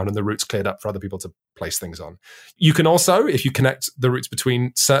that town, and the route's cleared up for other people to place things on. You can also, if you connect the routes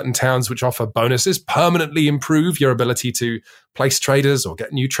between certain towns which offer bonuses, permanently improve your ability to place traders or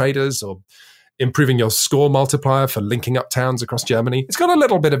get new traders, or improving your score multiplier for linking up towns across Germany. It's got a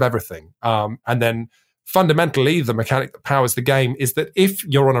little bit of everything. And then fundamentally, the mechanic that powers the game is that if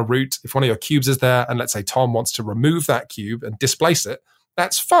you're on a route, if one of your cubes is there, and let's say Tom wants to remove that cube and displace it,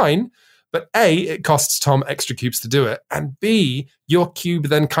 that's fine. But A, it costs Tom extra cubes to do it. And B, your cube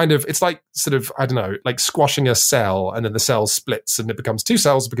then it's like sort of, I don't know, like squashing a cell, and then the cell splits and it becomes two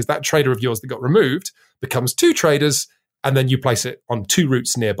cells because that trader of yours that got removed becomes two traders, and then you place it on two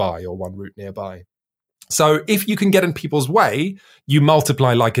routes nearby or one route nearby. So if you can get in people's way, you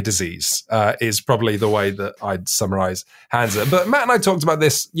multiply like a disease, is probably the way that I'd summarize Hansa. But Matt and I talked about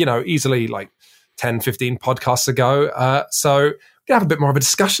this, easily like 10, 15 podcasts ago. So we have a bit more of a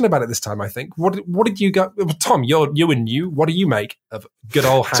discussion about it this time, I think. What did you go, Tom? You're new. What do you make of good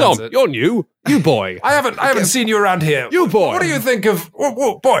old Hansa? Tom, you're new. You boy. I haven't seen you around here. You boy. What do you think of?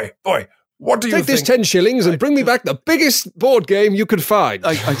 Whoa, boy. What do you think? Take this 10 shillings and bring me back the biggest board game you could find.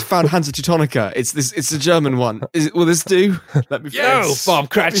 I found Hansa Teutonica. It's a German one. Will this do? Let me. No, Bob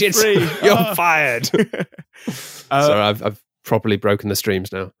Cratchit. You're fired. Sorry, I've properly broken the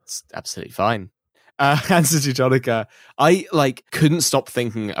streams now. It's absolutely fine. Hansa Teutonica. I couldn't stop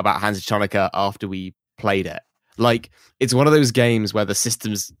thinking about Hansa Teutonica after we played it. Like, it's one of those games where the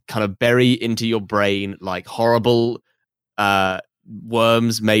systems kind of bury into your brain like horrible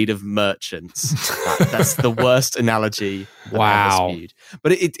worms made of merchants. That's the worst analogy I've ever spewed.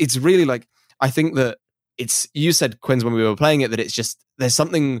 But it's really like, I think that you said, Quinns, when we were playing it, that it's just, there's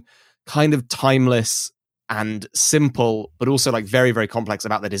something kind of timeless and simple, but also like very, very complex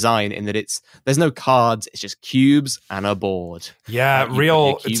about the design, in that there's no cards, it's just cubes and a board. Yeah,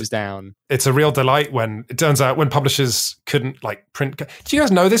 cubes down. It's a real delight when it turns out when publishers couldn't like print. Do you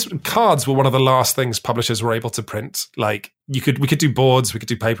guys know this? Cards were one of the last things publishers were able to print. Like we could do boards, we could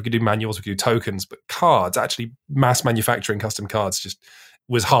do paper, we could do manuals, we could do tokens, but cards, actually mass manufacturing custom cards, just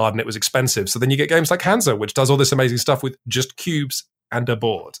was hard and it was expensive. So then you get games like Hansa, which does all this amazing stuff with just cubes and a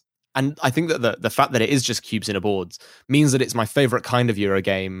board. And I think that the fact that it is just cubes in a board means that it's my favorite kind of Euro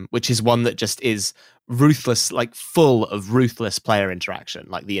game, which is one that just is ruthless, like full of ruthless player interaction.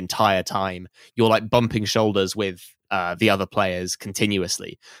 Like the entire time you're like bumping shoulders with the other players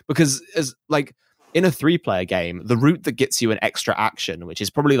continuously. Because as like in a 3-player game, the route that gets you an extra action, which is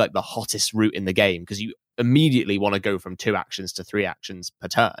probably like the hottest route in the game, because you immediately want to go from 2 actions to 3 actions per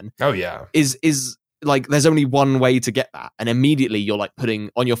turn. Oh yeah. Is like, there's only one way to get that. And immediately you're like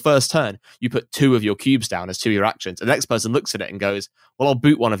putting, on your first turn, you put 2 of your cubes down as 2 of your actions. And the next person looks at it and goes, well, I'll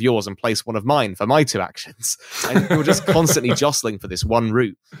boot one of yours and place one of mine for my 2 actions. And you're just constantly jostling for this one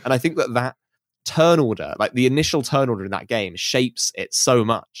route. And I think that turn order, like the initial turn order in that game, shapes it so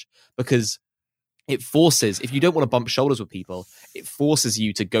much, because it forces, if you don't want to bump shoulders with people, it forces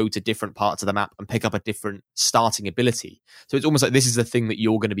you to go to different parts of the map and pick up a different starting ability. So it's almost like this is the thing that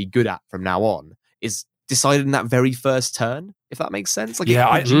you're going to be good at from now on, is decided in that very first turn, if that makes sense. Like, it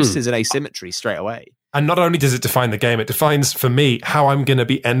produces an asymmetry straight away. And not only does it define the game, it defines for me how I'm going to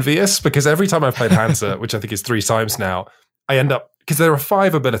be envious, because every time I've played Hansa, which I think is 3 times now, I end up, because there are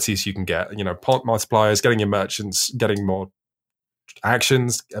 5 abilities you can get, point multipliers, getting your merchants, getting more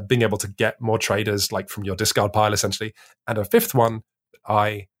actions, being able to get more traders, like from your discard pile, essentially. And a 5th one,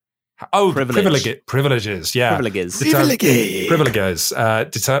 privileges. Yeah. Privileges.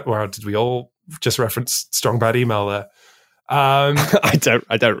 Well, did we all just reference strong bad email there? I don't.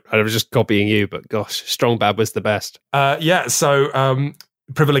 I was just copying you, but gosh, strong bad was the best. So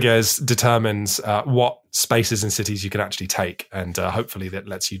privileges determines what spaces in cities you can actually take, and hopefully that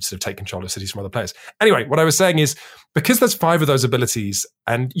lets you sort of take control of cities from other players. Anyway, what I was saying is, because there's 5 of those abilities,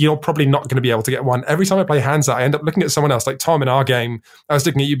 and you're probably not going to be able to get one, every time I play Hansa, I end up looking at someone else, like Tom in our game. I was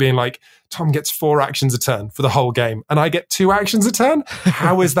looking at you being like, Tom gets 4 actions a turn for the whole game, and I get 2 actions a turn?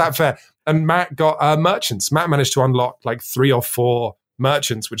 How is that fair? And Matt got merchants. Matt managed to unlock like 3 or 4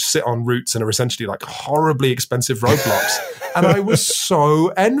 merchants which sit on routes and are essentially like horribly expensive roadblocks. And I was so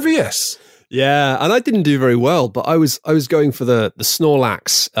envious. Yeah, and I didn't do very well, but I was going for the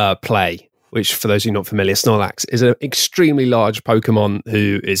Snorlax play, which, for those of you not familiar, Snorlax is an extremely large Pokemon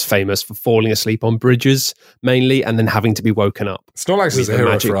who is famous for falling asleep on bridges, mainly, and then having to be woken up. Snorlax is a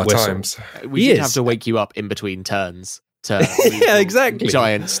hero for our times. We did have to wake you up in between turns to yeah, exactly.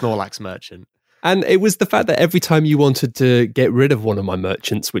 Giant Snorlax merchant. And it was the fact that every time you wanted to get rid of one of my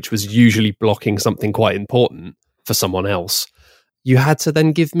merchants, which was usually blocking something quite important for someone else, you had to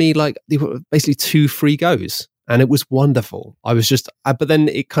then give me like basically 2 free goes. And it was wonderful. I was just, but then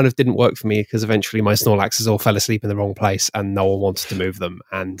it kind of didn't work for me, because eventually my Snorlaxes all fell asleep in the wrong place and no one wanted to move them.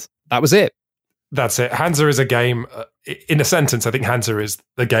 And that was it. That's it. Hansa is a game, in a sentence, I think Hansa is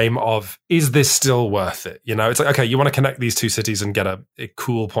the game of, is this still worth it? It's like, okay, you want to connect these 2 cities and get a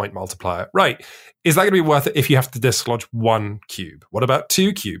cool point multiplier. Right. Is that going to be worth it if you have to dislodge 1 cube? What about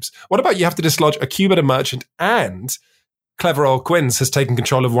 2 cubes? What about you have to dislodge a cube at a merchant, and clever old Quinns has taken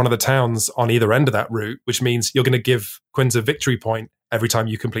control of one of the towns on either end of that route, which means you're going to give Quinns a victory point every time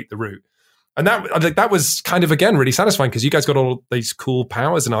you complete the route. And that was kind of, again, really satisfying, because you guys got all these cool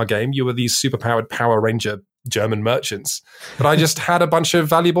powers in our game. You were these super-powered Power Ranger German merchants. But I just had a bunch of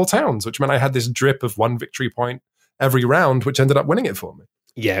valuable towns, which meant I had this drip of 1 victory point every round, which ended up winning it for me.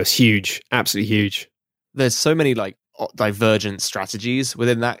 Yeah, it was huge. Absolutely huge. There's so many like divergent strategies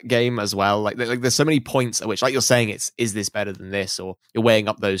within that game as well. Like there's so many points at which, like you're saying, is this better than this, or you're weighing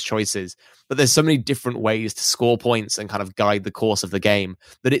up those choices. But there's so many different ways to score points and kind of guide the course of the game,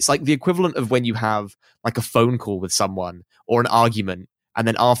 that it's like the equivalent of when you have like a phone call with someone or an argument, and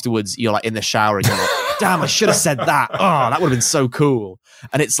then afterwards you're like in the shower and you're like, damn, I should have said that. Oh, that would have been so cool.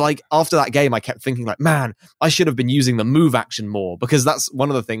 And it's like, after that game, I kept thinking like, man, I should have been using the move action more, because that's one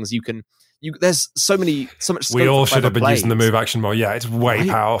of the things there's so much scope. We all should have been using the move action more. Yeah, it's way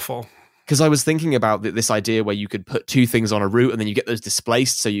powerful. because I was thinking about this idea where you could put 2 things on a route and then you get those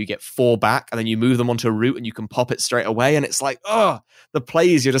displaced, so you get 4 back, and then you move them onto a route and you can pop it straight away. And it's like, the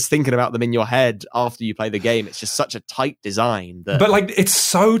plays, you're just thinking about them in your head after you play the game. It's just such a tight design. But like, it's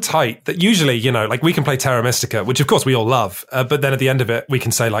so tight that usually, like we can play Terra Mystica, which of course we all love. But then at the end of it, we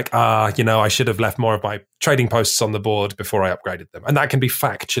can say like, I should have left more of my trading posts on the board before I upgraded them. And that can be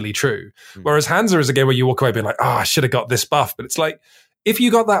factually true. Whereas Hansa is a game where you walk away being like, I should have got this buff. But it's like, if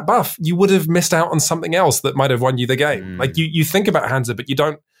you got that buff, you would have missed out on something else that might have won you the game. Like you think about Hansa, but you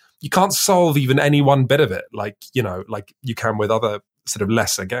can't solve even any one bit of it. Like you can with other sort of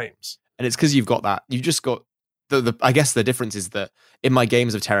lesser games. And it's because you've got that. You've just got I guess the difference is that in my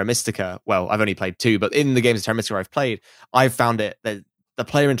games of Terra Mystica, well, I've only played 2, but in the games of Terra Mystica I've played, I've found it that the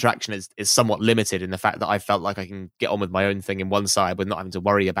player interaction is somewhat limited in the fact that I felt like I can get on with my own thing in one side with not having to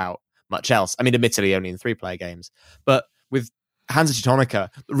worry about much else. I mean, admittedly, only in 3-player games. But with Hansa Teutonica,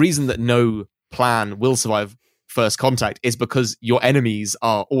 the reason that no plan will survive first contact is because your enemies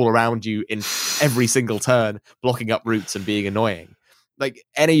are all around you in every single turn, blocking up routes and being annoying. Like,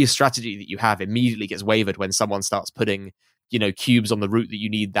 any strategy that you have immediately gets wavered when someone starts putting, cubes on the route that you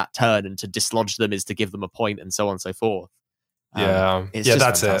need that turn, and to dislodge them is to give them a point, and so on and so forth. It's just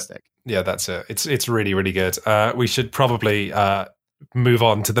that's fantastic. it. Yeah, that's it. It's really, really good. We should probably move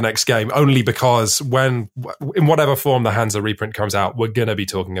on to the next game, only because in whatever form the Hansa reprint comes out, we're going to be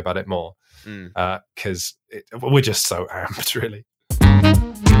talking about it more because we're just so amped, really.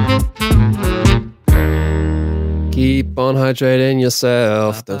 Keep on hydrating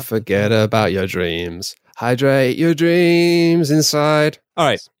yourself. Don't forget about your dreams. Hydrate your dreams inside. All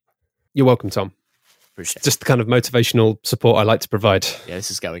right. You're welcome, Tom. Appreciate it. Just the kind of motivational support I like to provide. Yeah,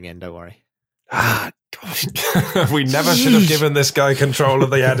 this is going in. Don't worry. Gosh. We never should have given this guy control of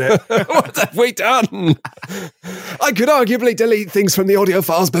the edit. What have we done? I could arguably delete things from the audio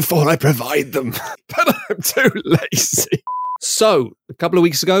files before I provide them, but I'm too lazy. So, a couple of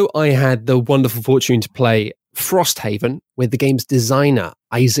weeks ago, I had the wonderful fortune to play Frosthaven with the game's designer,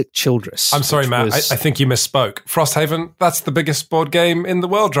 Isaac Childress. I'm sorry, Matt. I think you misspoke. Frosthaven, that's the biggest board game in the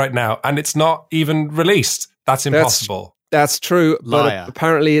world right now, and it's not even released. That's impossible. That's true, Liar. But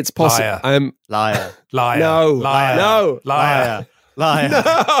apparently it's possible. Liar. Liar. No. Liar. No. Liar.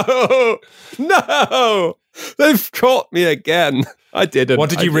 Liar. No! They've caught me again. I didn't. What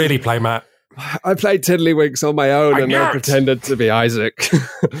did you really play, Matt? I played Tiddlywinks on my own and I pretended to be Isaac.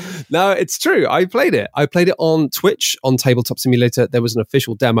 No, it's true. I played it. I played it on Twitch on Tabletop Simulator. There was an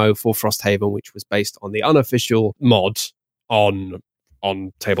official demo for Frosthaven, which was based on the unofficial mod on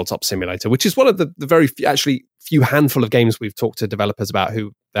Tabletop Simulator, which is one of the very few handful of games we've talked to developers about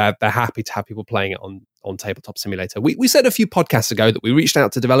who they're happy to have people playing it on Tabletop Simulator. We said a few podcasts ago that we reached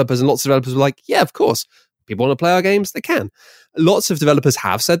out to developers and lots of developers were like, yeah, of course. People want to play our games, they can. Lots of developers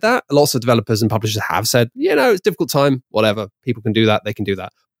have said that. Lots of developers and publishers have said, it's a difficult time, whatever. People can do that, they can do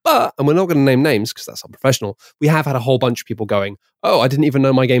that. But, and we're not going to name names because that's unprofessional, we have had a whole bunch of people going, I didn't even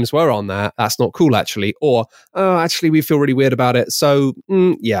know my games were on there. That's not cool, actually. Or, actually, we feel really weird about it. So,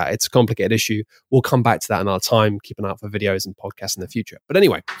 it's a complicated issue. We'll come back to that another time. Keep an eye out for videos and podcasts in the future. But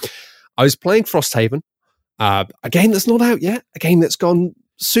anyway, I was playing Frosthaven, a game that's not out yet, a game that's gone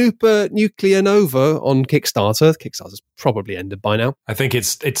super nuclear nova on Kickstarter. Kickstarter's probably ended by now. I think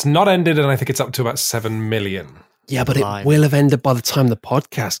it's not ended, and I think it's up to about 7 million. Yeah, but it will have ended by the time the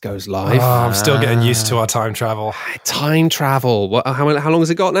podcast goes live. I'm still getting used to our time travel. Time travel. How long has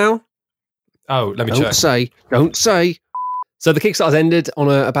it got now? Oh, let me check. Don't say. So the Kickstarter's ended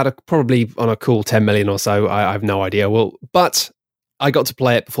on probably on a cool 10 million or so. I have no idea. Well, but I got to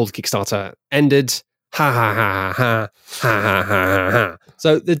play it before the Kickstarter ended. Ha ha ha ha ha ha ha ha.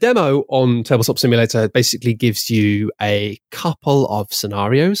 So the demo on Tabletop Simulator basically gives you a couple of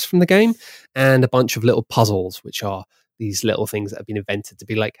scenarios from the game and a bunch of little puzzles, which are these little things that have been invented to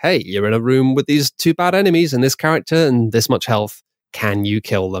be like, hey, you're in a room with these 2 bad enemies and this character and this much health. Can you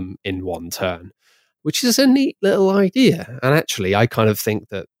kill them in one turn? Which is a neat little idea. And actually, I kind of think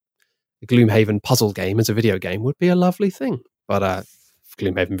that the Gloomhaven puzzle game as a video game would be a lovely thing. But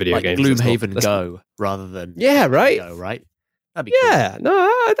Gloomhaven video games. Gloomhaven Go rather than right? Go, right? That'd be cool.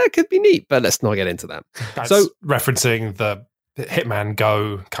 No, that could be neat, but let's not get into that. That's so referencing the Hitman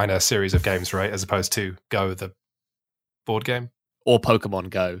Go kind of series of games, right? As opposed to Go, the board game. Or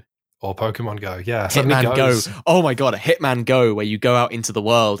Pokemon Go. Or Pokemon Go, yeah. Hitman Go. Oh my god, a Hitman Go where you go out into the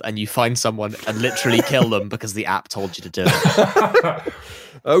world and you find someone and literally kill them because the app told you to do it.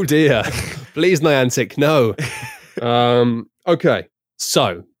 Oh dear. Please, Niantic, no. Okay,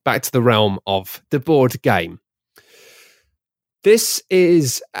 so back to the realm of the board game. This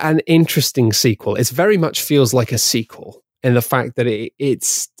is an interesting sequel. It very much feels like a sequel. in the fact that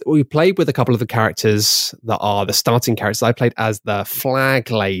we played with a couple of the characters that are the starting characters. I played as the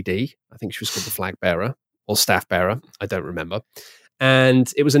flag lady. I think she was called the flag bearer or staff bearer. I don't remember.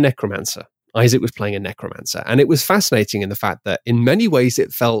 And it was a necromancer. Isaac was playing a necromancer. And it was fascinating in the fact that in many ways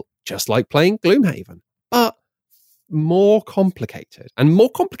it felt just like playing Gloomhaven, but more complicated. And more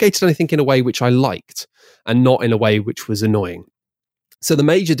complicated, I think, in a way which I liked and not in a way which was annoying. So the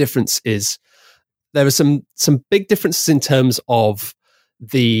major difference is there are some big differences in terms of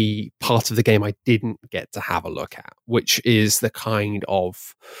the part of the game I didn't get to have a look at, which is the kind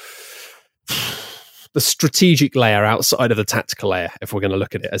of the strategic layer outside of the tactical layer, if we're going to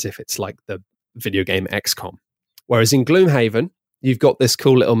look at it as if it's like the video game XCOM. Whereas in Gloomhaven, you've got this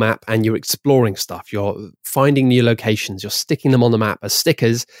cool little map and you're exploring stuff. You're finding new locations. You're sticking them on the map as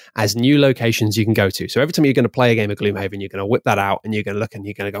stickers, as new locations you can go to. So every time you're going to play a game of Gloomhaven, you're going to whip that out and you're going to look and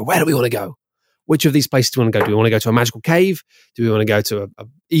you're going to go, where do we want to go? Which of these places do we want to go? Do we want to go to a magical cave? Do we want to go to a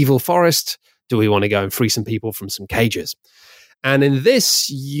evil forest? Do we want to go and free some people from some cages? And in this,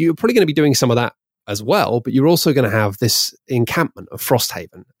 you're probably going to be doing some of that as well, but you're also going to have this encampment of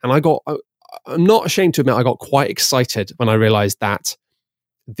Frosthaven. And I'm not ashamed to admit, I got quite excited when I realized that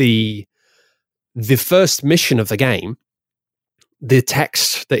the first mission of the game, the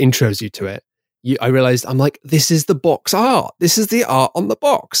text that intros you to it, I realized, I'm like, this is the box art. This is the art on the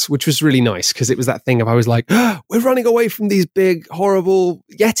box, which was really nice because it was that thing of I was like, we're running away from these big, horrible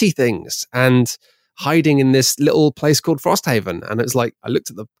Yeti things and hiding in this little place called Frosthaven. And it was like, I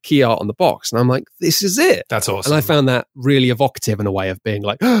looked at the key art on the box and I'm like, this is it. That's awesome. And I found that really evocative in a way of being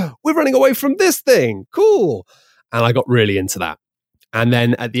like, we're running away from this thing. Cool. And I got really into that. And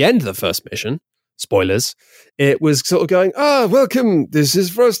then at the end of the first mission, spoilers, it was sort of going, welcome, this is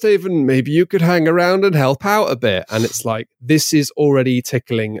Frosthaven. Maybe you could hang around and help out a bit. And it's like, this is already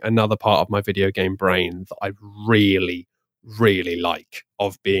tickling another part of my video game brain that I really, really like,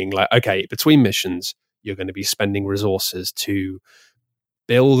 of being like, okay, between missions, you're going to be spending resources to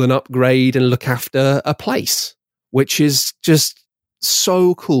build and upgrade and look after a place, which is just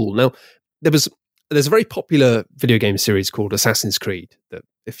so cool. Now, there's a very popular video game series called Assassin's Creed that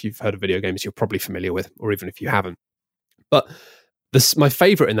if you've heard of video games, you're probably familiar with, or even if you haven't. But my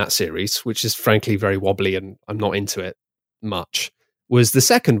favorite in that series, which is frankly very wobbly and I'm not into it much, was the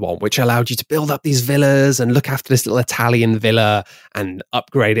second one, which allowed you to build up these villas and look after this little Italian villa and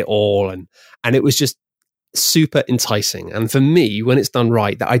upgrade it all. And it was just super enticing. And for me, when it's done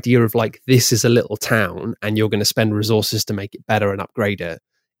right, the idea of like, this is a little town and you're going to spend resources to make it better and upgrade it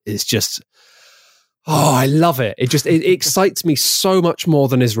is just, I love it. It excites me so much more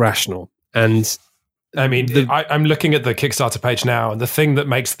than is rational. And I mean, I'm looking at the Kickstarter page now, and the thing that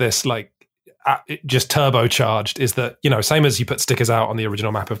makes this like just turbocharged is that, same as you put stickers out on the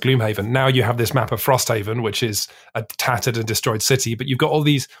original map of Gloomhaven, now you have this map of Frosthaven, which is a tattered and destroyed city, but you've got all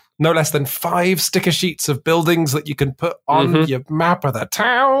these no less than 5 sticker sheets of buildings that you can put on your map of the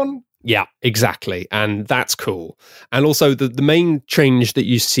town. Yeah, exactly. And that's cool. And also the main change that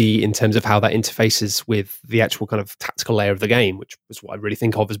you see in terms of how that interfaces with the actual kind of tactical layer of the game, which was what I really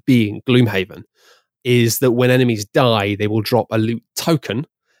think of as being Gloomhaven, is that when enemies die, they will drop a loot token.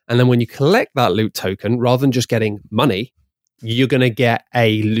 And then when you collect that loot token, rather than just getting money, you're going to get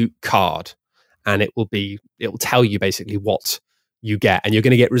a loot card. And it will tell you basically what you get. And you're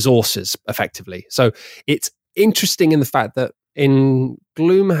going to get resources effectively. So it's interesting in the fact that in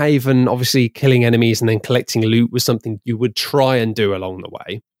Gloomhaven, obviously killing enemies and then collecting loot was something you would try and do along the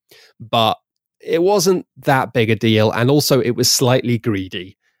way, but it wasn't that big a deal. And also it was slightly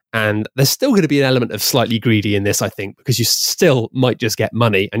greedy. And there's still going to be an element of slightly greedy in this, I think, because you still might just get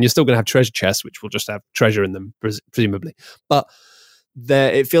money and you're still going to have treasure chests, which will just have treasure in them, presumably. But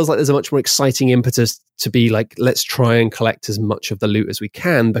it feels like there's a much more exciting impetus to be like, let's try and collect as much of the loot as we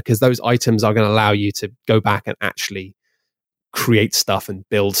can, because those items are going to allow you to go back and actually create stuff and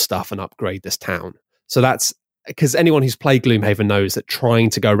build stuff and upgrade this town. So that's because anyone who's played Gloomhaven knows that trying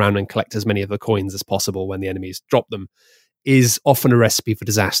to go around and collect as many of the coins as possible when the enemies drop them is often a recipe for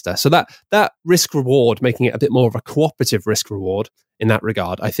disaster. So that risk reward, making it a bit more of a cooperative risk reward in that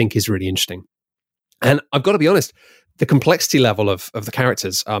regard, I think is really interesting. And I've got to be honest, the complexity level of the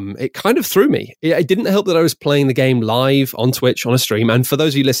characters, it kind of threw me. It didn't help that I was playing the game live on Twitch on a stream. And for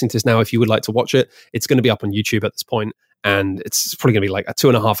those of you listening to this now, if you would like to watch it, it's going to be up on YouTube at this point. And it's probably going to be like a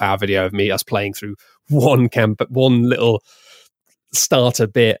 2.5 hour video of us playing through one little starter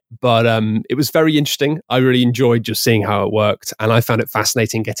bit. But it was very interesting. I really enjoyed just seeing how it worked. And I found it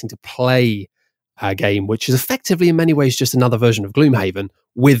fascinating getting to play a game, which is effectively in many ways just another version of Gloomhaven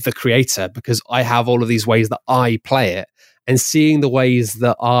with the creator, because I have all of these ways that I play it, and seeing the ways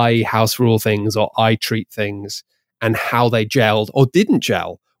that I house rule things or I treat things and how they gelled or didn't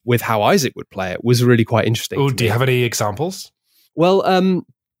gel with how Isaac would play it was really quite interesting. Oh, do you have any examples? Well,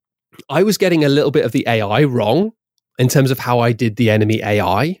 I was getting a little bit of the AI wrong in terms of how I did the enemy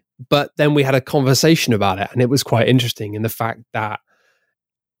AI, but then we had a conversation about it, and it was quite interesting in the fact that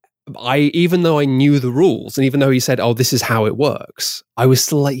even though I knew the rules, and even though he said, "Oh, this is how it works," I was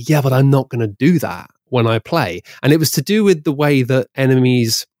still like, "Yeah, but I'm not going to do that when I play." And it was to do with the way that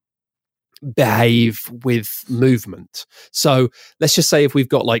enemies behave with movement. So let's just say if we've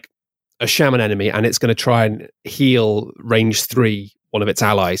got like a shaman enemy and it's going to try and heal range 3 one of its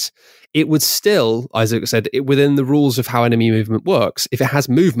allies, it would still, Isaac said, within the rules of how enemy movement works, if it has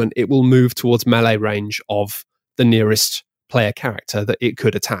movement, it will move towards melee range of the nearest player character that it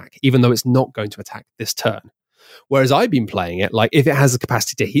could attack, even though it's not going to attack this turn. Whereas I've been playing it, like if it has the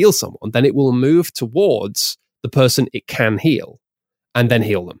capacity to heal someone, then it will move towards the person it can heal and then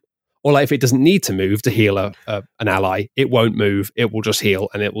heal them. Or like if it doesn't need to move to heal an ally, it won't move, it will just heal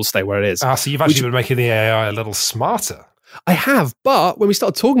and it will stay where it is. So you've actually been making the AI a little smarter. I have, but when we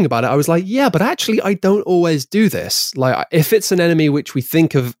started talking about it, I was like, yeah, but actually I don't always do this. Like if it's an enemy which we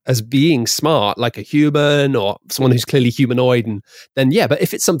think of as being smart, like a human or someone who's clearly humanoid, and then yeah, but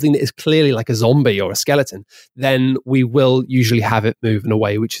if it's something that is clearly like a zombie or a skeleton, then we will usually have it move in a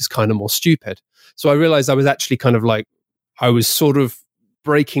way which is kind of more stupid. So I realized I was actually kind of like, I was sort of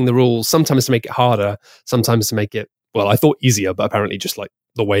breaking the rules, sometimes to make it harder, sometimes to make it, well, I thought easier, but apparently just like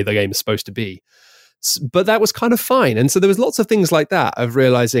the way the game is supposed to be. But that was kind of fine. And so there was lots of things like that of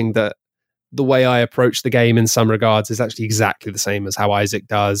realizing that the way I approach the game in some regards is actually exactly the same as how Isaac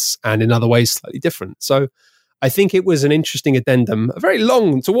does, and in other ways slightly different. So I think it was an interesting addendum, a very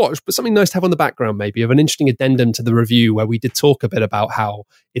long to watch, but something nice to have on the background maybe, of an interesting addendum to the review where we did talk a bit about how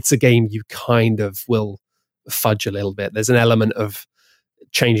it's a game you kind of will fudge a little bit. There's an element of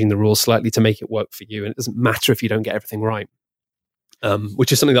changing the rules slightly to make it work for you, and it doesn't matter if you don't get everything right.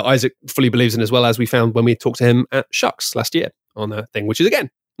 Which is something that Isaac fully believes in as well, as we found when we talked to him at Shucks last year on a thing, which is,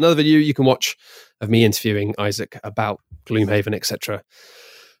 again, another video you can watch of me interviewing Isaac about Gloomhaven, etc.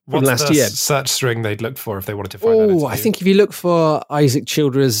 What's last the year. search string they'd look for if they wanted to find that interview? I think if you look for Isaac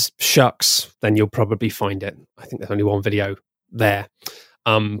Childress Shucks, then you'll probably find it. I think there's only one video there.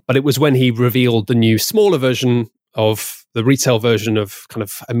 But it was when he revealed the new smaller version of the retail version of kind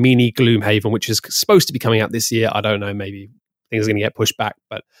of a mini Gloomhaven, which is supposed to be coming out this year. I don't know, maybe things are going to get pushed back,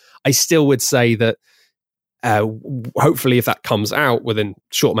 but I still would say that hopefully if that comes out within a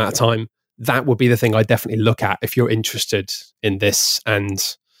short amount of time, that would be the thing I definitely look at if you're interested in this. And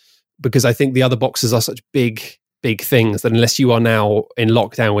because I think the other boxes are such big things that unless you are now in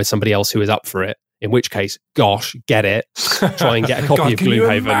lockdown with somebody else who is up for it, in which case, gosh, get it. Try and get a copy of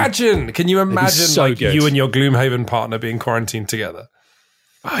Gloomhaven. Can you imagine so like good. You and your Gloomhaven partner being quarantined together?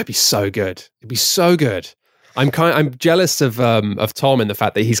 Oh, it'd be so good. It'd be so good. I'm jealous of Tom in the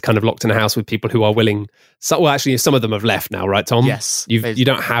fact that he's kind of locked in a house with people who are willing. Well, actually, some of them have left now, right, Tom? Yes. You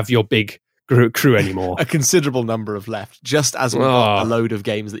don't have your big crew anymore. A considerable number have left, just as we got a load of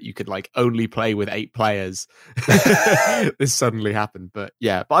games that you could like only play with 8 players. This suddenly happened. But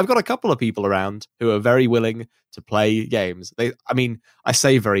I've got a couple of people around who are very willing to play games. I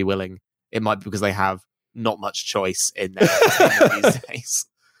say very willing. It might be because they have not much choice in their these days.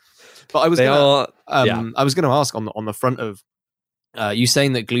 But I was going to ask on the front of you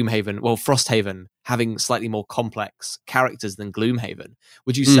saying that Gloomhaven, well, Frosthaven, having slightly more complex characters than Gloomhaven,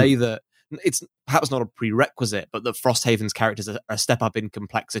 would you say that it's perhaps not a prerequisite, but that Frosthaven's characters are a step up in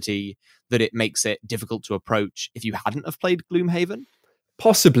complexity, that it makes it difficult to approach if you hadn't have played Gloomhaven?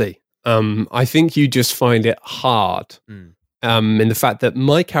 Possibly. I think you just find it hard in the fact that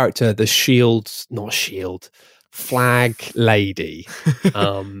my character, the flag lady,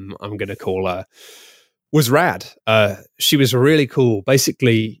 I'm going to call her, was rad. She was really cool.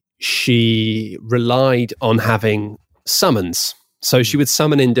 Basically, she relied on having summons. So she would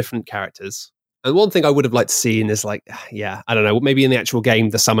summon in different characters. And one thing I would have liked to see is like, I don't know, maybe in the actual game,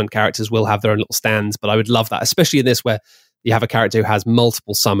 the summoned characters will have their own little stands, but I would love that, especially in this where you have a character who has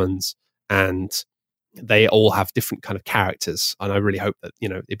multiple summons and they all have different kind of characters. And I really hope that,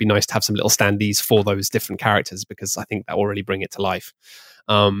 it'd be nice to have some little standees for those different characters, because I think that will really bring it to life.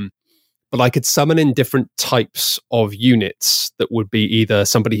 But I could summon in different types of units that would be either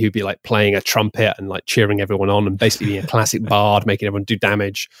somebody who'd be like playing a trumpet and like cheering everyone on and basically being a classic bard, making everyone do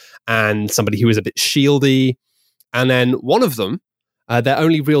damage, and somebody who was a bit shieldy. And then one of them, their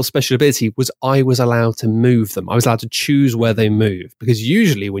only real special ability was I was allowed to move them. I was allowed to choose where they move, because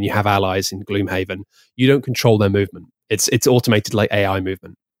usually when you have allies in Gloomhaven, you don't control their movement. It's automated like AI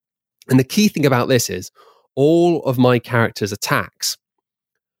movement. And the key thing about this is all of my characters' attacks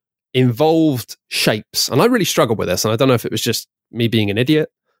involved shapes. And I really struggled with this. And I don't know if it was just me being an idiot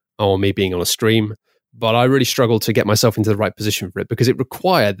or me being on a stream, but I really struggled to get myself into the right position for it because it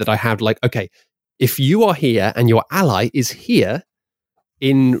required that I had like, okay, if you are here and your ally is here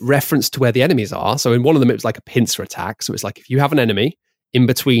in reference to where the enemies are. So in one of them, it was like a pincer attack. So it's like if you have an enemy in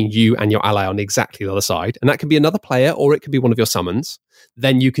between you and your ally on exactly the other side, and that can be another player or it could be one of your summons,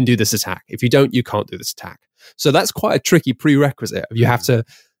 then you can do this attack. If you don't, you can't do this attack. So that's quite a tricky prerequisite. You have to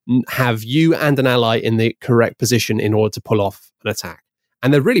have you and an ally in the correct position in order to pull off an attack.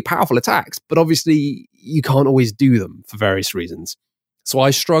 And they're really powerful attacks, but obviously you can't always do them for various reasons. So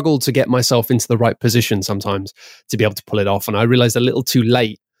I struggled to get myself into the right position sometimes to be able to pull it off. And I realized a little too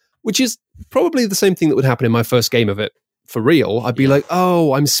late, which is probably the same thing that would happen in my first game of it for real. I'd be like,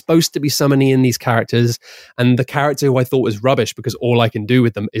 oh, I'm supposed to be summoning in these characters. And the character who I thought was rubbish because all I can do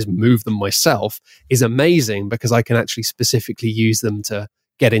with them is move them myself is amazing because I can actually specifically use them to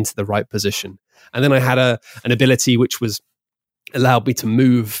get into the right position. And then I had an ability which was allowed me to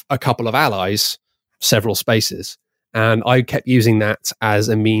move a couple of allies several spaces. And I kept using that as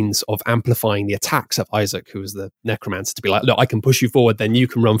a means of amplifying the attacks of Isaac, who was the necromancer, to be like, look, I can push you forward, then you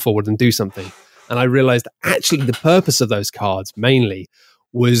can run forward and do something. And I realized actually the purpose of those cards mainly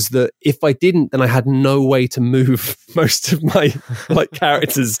was that if I didn't, then I had no way to move most of my like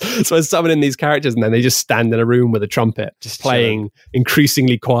characters. So I was summoning these characters and then they just stand in a room with a trumpet, just playing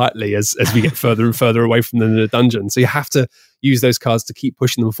increasingly quietly as we get further and further away from them in the dungeon. So you have to use those cards to keep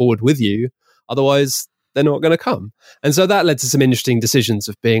pushing them forward with you. Otherwise, they're not going to come. And so that led to some interesting decisions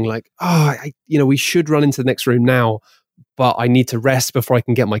of being like, we should run into the next room now, but I need to rest before I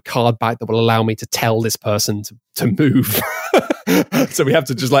can get my card back that will allow me to tell this person to move. So we have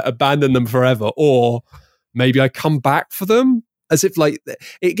to just like abandon them forever. Or maybe I come back for them as if like,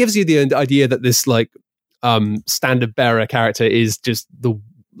 it gives you the idea that this like standard bearer character is just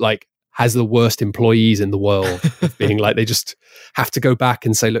has the worst employees in the world, of being like they just have to go back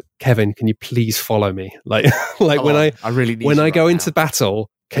and say, look, Kevin, can you please follow me? Like when I go into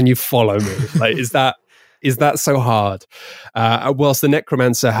battle, can you follow me? Like, is that so hard? Whilst the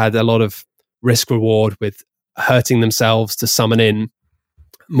necromancer had a lot of risk reward with hurting themselves to summon in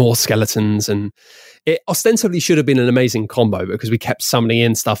more skeletons, and it ostensibly should have been an amazing combo because we kept summoning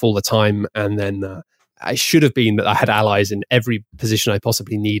in stuff all the time, and then it should have been that I had allies in every position I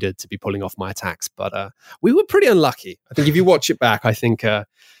possibly needed to be pulling off my attacks. But we were pretty unlucky. I think if you watch it back, I think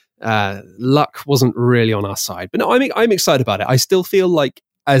luck wasn't really on our side. But no, I'm excited about it. I still feel like,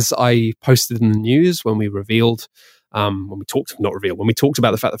 as I posted in the news when we revealed, when we talked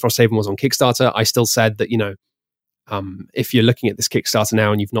about the fact that Frosthaven was on Kickstarter, I still said that, if you're looking at this Kickstarter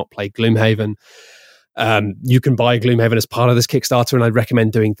now and you've not played Gloomhaven, you can buy Gloomhaven as part of this Kickstarter, and I'd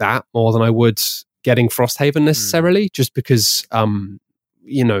recommend doing that more than I would getting Frosthaven necessarily, just because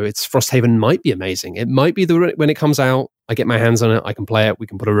it's Frosthaven might be amazing. It might be when it comes out, I get my hands on it, I can play it, we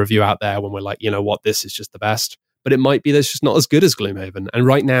can put a review out there when we're like, this is just the best. But it might be that it's just not as good as Gloomhaven. And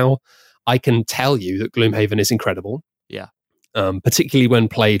right now, I can tell you that Gloomhaven is incredible. Yeah. Particularly when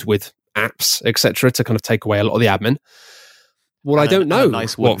played with apps, etc., to kind of take away a lot of the admin. Well, I don't know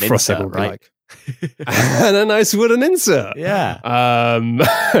what Frosthaven will be like. And a nice wooden insert. Yeah.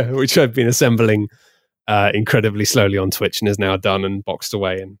 Which I've been assembling incredibly slowly on Twitch and is now done and boxed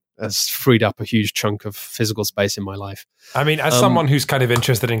away and has freed up a huge chunk of physical space in my life. I mean, as someone who's kind of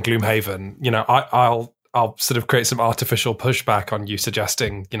interested in Gloomhaven, I'll sort of create some artificial pushback on you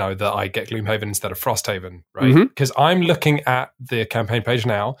suggesting, that I get Gloomhaven instead of Frosthaven, right? Because I'm looking at the campaign page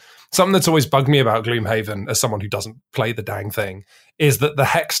now. Something that's always bugged me about Gloomhaven, as someone who doesn't play the dang thing, is that the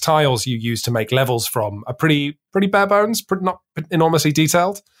hex tiles you use to make levels from are pretty bare bones, not enormously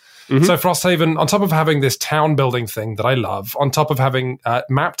detailed. So Frosthaven, on top of having this town building thing that I love, on top of having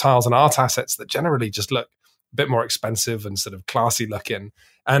map tiles and art assets that generally just look a bit more expensive and sort of classy looking,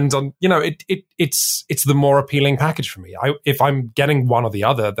 and it's the more appealing package for me. If I'm getting one or the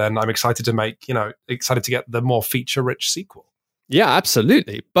other, then I'm excited to get the more feature rich sequel. Yeah,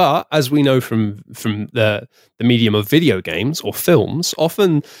 absolutely. But as we know from the medium of video games or films,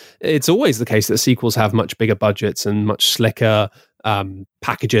 often it's always the case that sequels have much bigger budgets and much slicker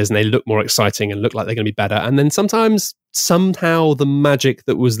packages, and they look more exciting and look like they're going to be better. And then somehow the magic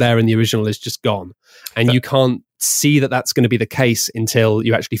that was there in the original is just gone, and you can't see that that's going to be the case until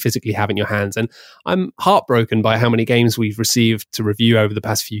you actually physically have it in your hands. And I'm heartbroken by how many games we've received to review over the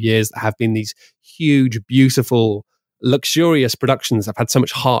past few years that have been these huge, beautiful, luxurious productions that have had so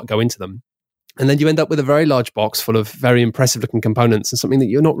much heart go into them. And then you end up with a very large box full of very impressive looking components and something that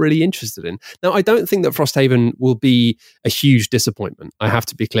you're not really interested in. Now, I don't think that Frosthaven will be a huge disappointment. I have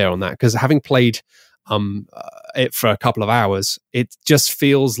to be clear on that, because having played it for a couple of hours, it just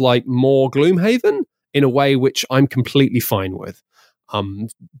feels like more Gloomhaven in a way which I'm completely fine with.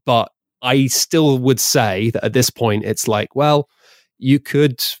 But I still would say that at this point, it's like, well, you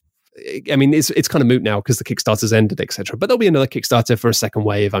could. I mean, it's kind of moot now because the Kickstarter's ended, etc. But there'll be another Kickstarter for a second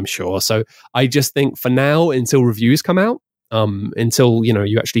wave, I'm sure. So I just think for now, until reviews come out, until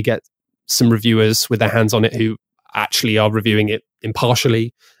you actually get some reviewers with their hands on it who actually are reviewing it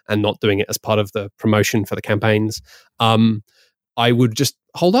impartially and not doing it as part of the promotion for the campaigns, I would just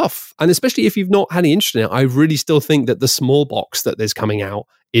hold off. And especially if you've not had any interest in it, I really still think that the small box that is coming out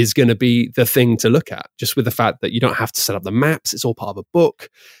is going to be the thing to look at, just with the fact that you don't have to set up the maps. It's all part of a book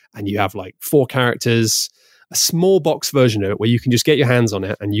and you have like 4 characters, a small box version of it where you can just get your hands on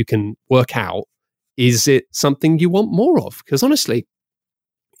it and you can work out, is it something you want more of? Because honestly,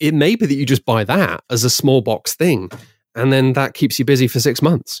 it may be that you just buy that as a small box thing and then that keeps you busy for 6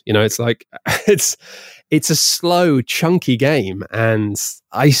 months. It's like, it's a slow, chunky game and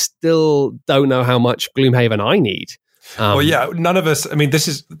I still don't know how much Gloomhaven I need. Well, yeah, none of us. I mean,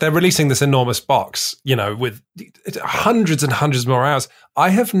 they're releasing this enormous box, with hundreds and hundreds more hours. I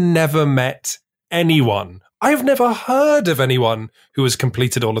have never met anyone. I have never heard of anyone who has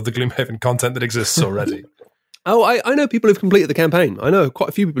completed all of the Gloomhaven content that exists already. Oh, I know people who've completed the campaign. I know quite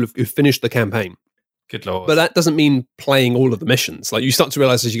a few people who've finished the campaign. Good Lord. But that doesn't mean playing all of the missions. Like, you start to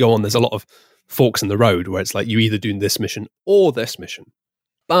realize as you go on, there's a lot of forks in the road where it's like you either do this mission or this mission.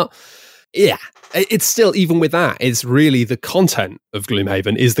 But yeah, it's still, even with that, it's really the content of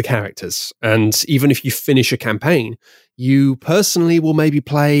Gloomhaven is the characters. And even if you finish a campaign, you personally will maybe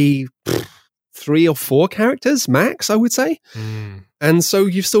play 3 or 4 characters max, I would say. And so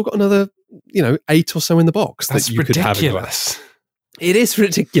you've still got another, 8 or so in the box. That's that you ridiculous. Could have. It is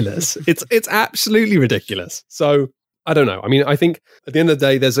ridiculous. It's absolutely ridiculous. So I don't know. I mean, I think at the end of the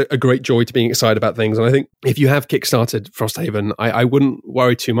day, there's a great joy to being excited about things. And I think if you have kickstarted Frosthaven, I wouldn't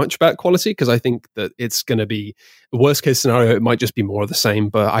worry too much about quality because I think that it's going to be the worst case scenario. It might just be more of the same.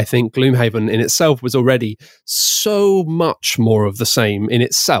 But I think Gloomhaven in itself was already so much more of the same in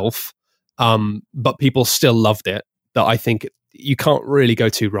itself. But people still loved it that I think you can't really go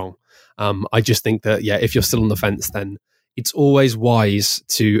too wrong. I just think that, yeah, if you're still on the fence, then it's always wise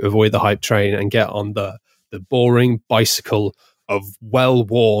to avoid the hype train and get on the boring bicycle of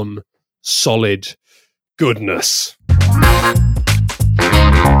well-worn, solid goodness.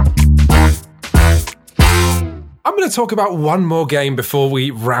 I'm going to talk about one more game before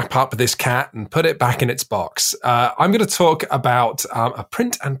we wrap up this cat and put it back in its box. I'm going to talk about a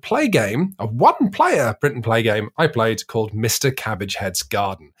print and play game, a one-player print and play game I played called Mr. Cabbagehead's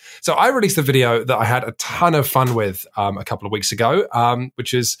Garden. So I released a video that I had a ton of fun with a couple of weeks ago,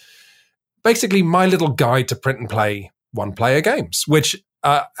 which is basically my little guide to print and play one-player games, which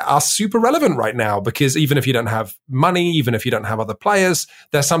are super relevant right now because even if you don't have money, even if you don't have other players,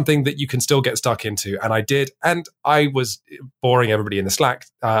 there's something that you can still get stuck into. And I did. And I was boring everybody in the Slack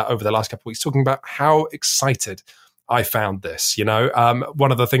over the last couple of weeks talking about how excited I found this.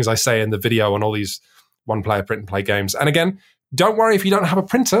 One of the things I say in the video on all these one-player print and play games. And again, don't worry if you don't have a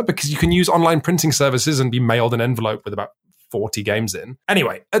printer because you can use online printing services and be mailed an envelope with about 40 games in.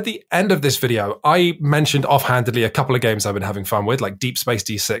 Anyway, at the end of this video, I mentioned offhandedly a couple of games I've been having fun with, like Deep Space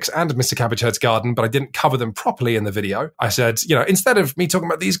D6 and Mr. Cabbagehead's Garden, but I didn't cover them properly in the video. I said, instead of me talking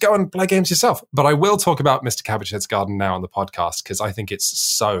about these, go and play games yourself. But I will talk about Mr. Cabbagehead's Garden now on the podcast because I think it's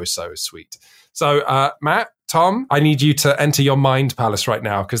so, so sweet. So, Matt, Tom, I need you to enter your mind palace right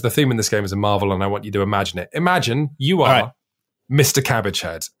now because the theme in this game is a marvel and I want you to imagine it. Imagine you are Mr.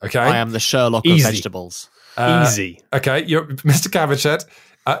 Cabbagehead, okay? I am the Sherlock of vegetables. Easy. Okay, you're Mr. Cabbagehead.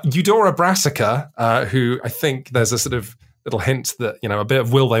 Eudora Brassica, who I think there's a sort of little hint that, a bit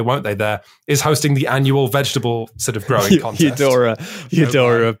of will they, won't they there, is hosting the annual vegetable sort of growing contest.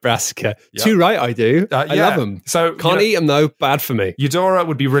 Eudora Brassica. Yep. Too right, I do. I love them. So can't eat them though, bad for me. Eudora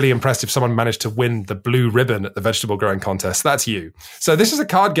would be really impressed if someone managed to win the blue ribbon at the vegetable growing contest. That's you. So this is a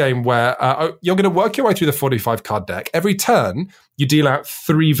card game where you're going to work your way through the 45 card deck. Every turn, you deal out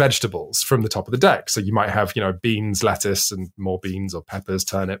 3 vegetables from the top of the deck. So you might have, beans, lettuce, and more beans or peppers,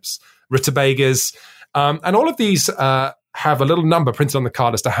 turnips, rutabagas. And all of these have a little number printed on the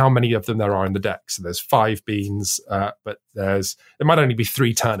card as to how many of them there are in the deck. So there's 5 beans, but there might only be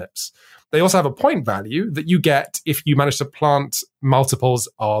 3 turnips. They also have a point value that you get if you manage to plant multiples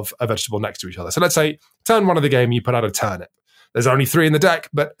of a vegetable next to each other. So let's say turn 1 of the game, you put out a turnip. There's only 3 in the deck,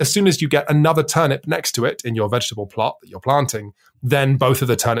 but as soon as you get another turnip next to it in your vegetable plot that you're planting, then both of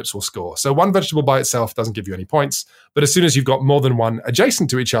the turnips will score. So 1 vegetable by itself doesn't give you any points, but as soon as you've got more than 1 adjacent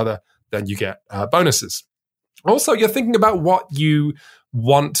to each other, then you get bonuses. Also, you're thinking about what you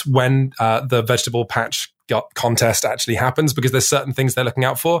want when the vegetable patch contest actually happens, because there's certain things they're looking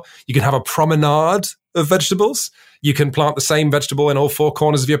out for. You can have a promenade of vegetables. You can plant the same vegetable in all four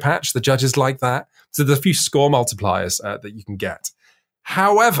corners of your patch. The judges like that. So there's a few score multipliers that you can get.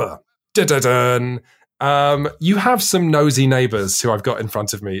 However, you have some nosy neighbors who I've got in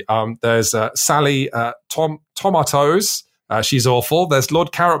front of me. There's Sally Tomatoes. She's awful. There's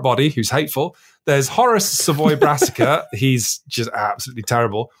Lord Carrotbody, who's hateful. There's Horace Savoy Brassica. He's just absolutely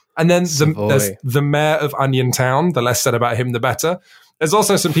terrible. And then there's the mayor of Onion Town. The less said about him, the better. There's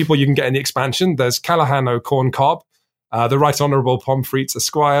also some people you can get in the expansion. There's Callahan O'Corn Cobb, the Right Honourable Pomfretes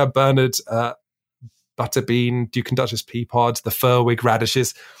Esquire, Bernard Butterbean, Duke and Duchess Peapod, the Furwig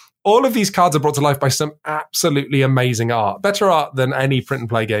Radishes. All of these cards are brought to life by some absolutely amazing art. Better art than any print and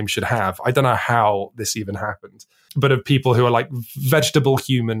play game should have. I don't know how this even happened, but of people who are like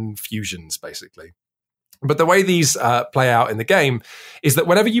vegetable-human fusions, basically. But the way these play out in the game is that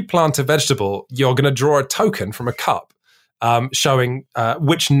whenever you plant a vegetable, you're going to draw a token from a cup showing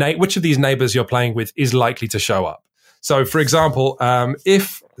which of these neighbors you're playing with is likely to show up. So, for example,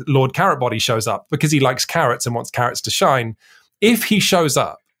 if Lord Carrotbody shows up, because he likes carrots and wants carrots to shine, if he shows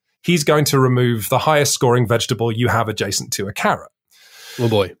up, he's going to remove the highest scoring vegetable you have adjacent to a carrot. Oh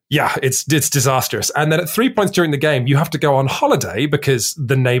boy. Yeah, it's disastrous. And then at 3 points during the game, you have to go on holiday because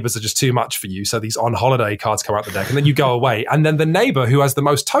the neighbors are just too much for you. So these on holiday cards come out the deck, and then you go away. And then the neighbor who has the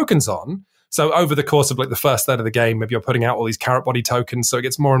most tokens on, so over the course of like the first third of the game, maybe you're putting out all these Carrotbody tokens, so it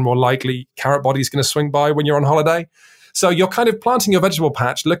gets more and more likely Carrotbody's going to swing by when you're on holiday. So you're kind of planting your vegetable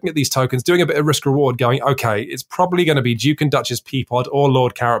patch, looking at these tokens, doing a bit of risk reward, going, okay, it's probably going to be Duke and Duchess Peapod or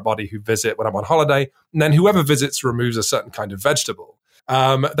Lord Carrotbody who visit when I'm on holiday. And then whoever visits removes a certain kind of vegetable.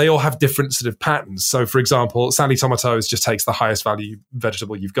 They all have different sort of patterns. So, for example, Sally Tomatoes just takes the highest value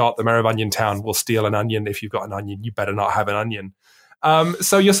vegetable you've got. The mayor of Onion Town will steal an onion. If you've got an onion, you better not have an onion.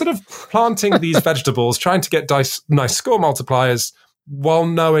 So you're sort of planting these vegetables, trying to get nice score multipliers, while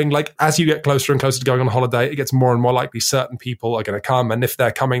knowing, like, as you get closer and closer to going on holiday, it gets more and more likely certain people are going to come. And if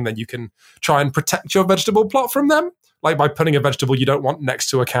they're coming, then you can try and protect your vegetable plot from them, like by putting a vegetable you don't want next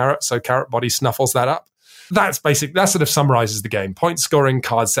to a carrot, so Carrotbody snuffles that up. That sort of summarizes the game. Point scoring,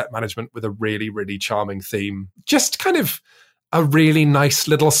 card set management with a really, really charming theme. Just kind of a really nice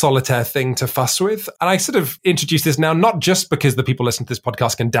little solitaire thing to fuss with. And I sort of introduce this now, not just because the people listening to this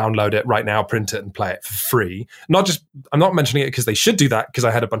podcast can download it right now, print it and play it for free. I'm not mentioning it because they should do that, because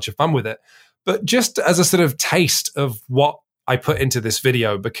I had a bunch of fun with it, but just as a sort of taste of what I put into this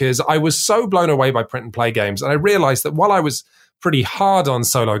video, because I was so blown away by print and play games. And I realized that while I was pretty hard on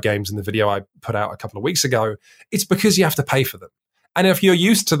solo games in the video I put out a couple of weeks ago, it's because you have to pay for them. And if you're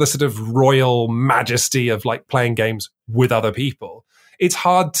used to the sort of royal majesty of like playing games with other people, it's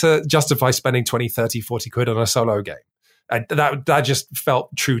hard to justify spending 20, 30, 40 quid on a solo game. That just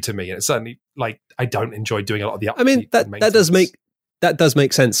felt true to me. And it's certainly like, I don't enjoy doing a lot of the upkeep. I mean, that does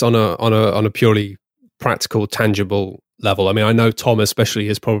make sense on a purely practical, tangible level. I mean, I know Tom especially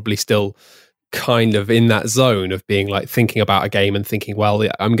is probably still kind of in that zone of being like thinking about a game and thinking, well,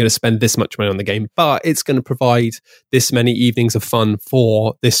 yeah, I'm going to spend this much money on the game, but it's going to provide this many evenings of fun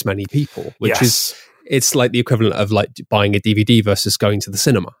for this many people, which is, it's like the equivalent of like buying a DVD versus going to the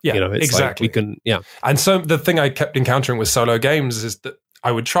cinema. Yeah, it's exactly. Like And so the thing I kept encountering with solo games is that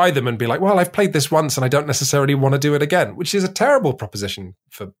I would try them and be like, well, I've played this once and I don't necessarily want to do it again, which is a terrible proposition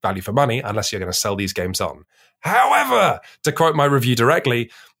for value for money, unless you're going to sell these games on. However, to quote my review directly,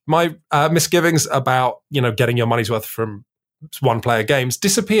 my misgivings about, getting your money's worth from one-player games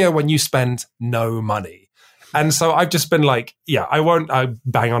disappear when you spend no money. And so I've just been like, I won't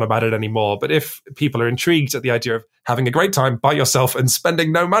bang on about it anymore. But if people are intrigued at the idea of having a great time by yourself and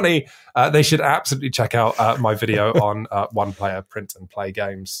spending no money, they should absolutely check out my video on one-player print and play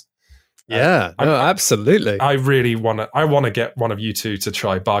games. Absolutely. I really want to get one of you two to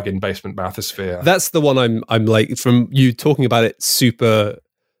try Bargain Basement Bathysphere. That's the one I'm like, from you talking about it super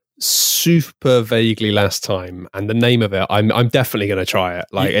vaguely last time, and the name of it, I'm definitely going to try it.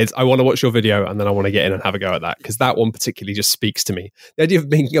 Like, I want to watch your video and then I want to get in and have a go at that, because that one particularly just speaks to me. The idea of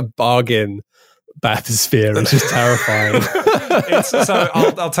making a bargain bathysphere is just terrifying. So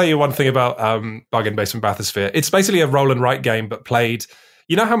I'll tell you one thing about Bargain Basement Bathysphere. It's basically a roll and write game, but played.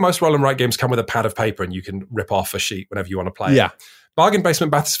 You know how most roll and write games come with a pad of paper and you can rip off a sheet whenever you want to play it? Bargain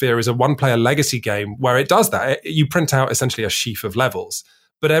Basement Bathysphere is a one-player legacy game where it does that. You print out essentially a sheaf of levels,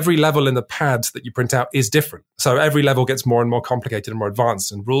 but every level in the pads that you print out is different. So every level gets more and more complicated and more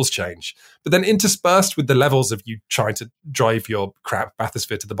advanced, and rules change. But then interspersed with the levels of you trying to drive your crap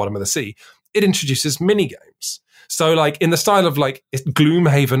bathysphere to the bottom of the sea it introduces minigames. So like in the style of like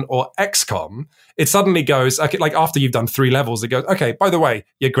Gloomhaven or XCOM, it suddenly goes, okay, like after you've done 3 levels, it goes, okay, by the way,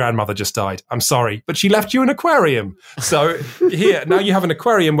 your grandmother just died. I'm sorry, but she left you an aquarium. So here, now you have an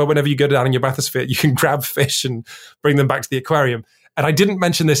aquarium where whenever you go down in your bathysphere, you can grab fish and bring them back to the aquarium. And I didn't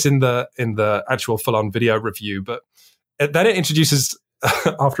mention this in the actual full-on video review, but then it introduces,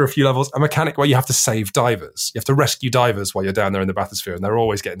 after a few levels, a mechanic where you have to save divers. You have to rescue divers while you're down there in the bathysphere, and they're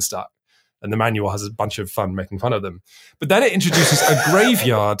always getting stuck. And the manual has a bunch of fun making fun of them. But then it introduces a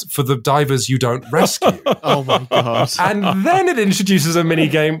graveyard for the divers you don't rescue. Oh my God. And then it introduces a mini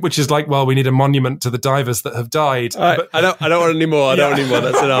game, which is like, well, we need a monument to the divers that have died. But, I don't want any more. I don't want any more.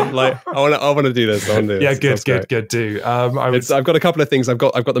 That's enough. Like, I want to do this. I want to do this. Yeah, good. Do. I've got a couple of things. I've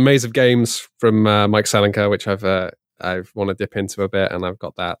got the Maze of Games from Mike Salenka, which I want to dip into a bit, and I've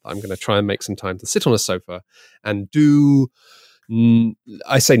got that. I'm going to try and make some time to sit on a sofa and do.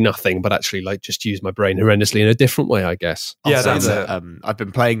 I say nothing, but actually, like, just use my brain horrendously in a different way, I guess. Yeah, that's it.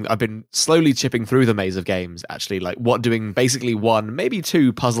 I've been slowly chipping through the Maze of Games, actually, like doing basically 1, maybe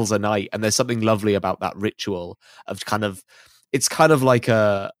 2 puzzles a night. And there's something lovely about that ritual of it's kind of like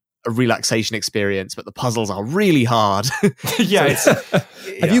a relaxation experience, but the puzzles are really hard. Yeah.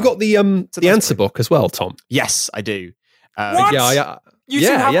 Have you got the answer book as well, Tom? Yes, I do. What? Yeah. You two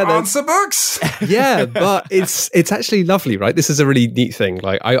have answer books? Yeah, but it's actually lovely, right? This is a really neat thing.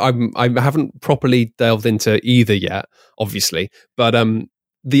 Like I haven't properly delved into either yet, obviously, but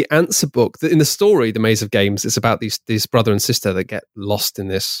the answer book in the story, The Maze of Games, is about these brother and sister that get lost in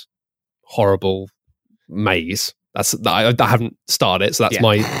this horrible maze. I haven't started it, so that's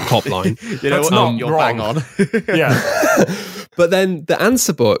my top line. You know what? You're bang on. Yeah. But then the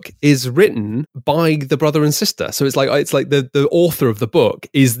answer book is written by the brother and sister. So it's like the author of the book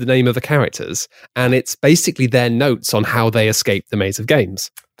is the name of the characters, and it's basically their notes on how they escape the Maze of Games.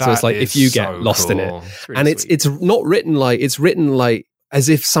 So it's like if you get lost in it. It's not written like, it's written like as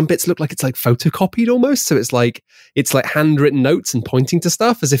if some bits look like it's like photocopied almost. So it's like handwritten notes and pointing to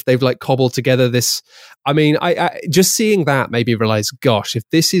stuff as if they've like cobbled together this. I mean, I just seeing that made me realize, gosh, if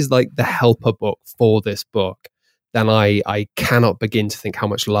this is like the helper book for this book, then I cannot begin to think how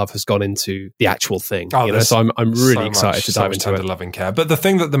much love has gone into the actual thing. So I'm really excited to dive into it. Loving care. But the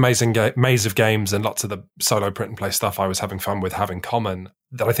thing that the Maze of Games and lots of the solo print and play stuff I was having fun with have in common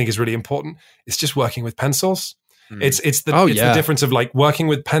that I think is really important is just working with pencils. It's the difference of like working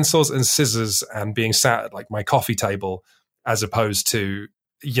with pencils and scissors and being sat at like my coffee table as opposed to,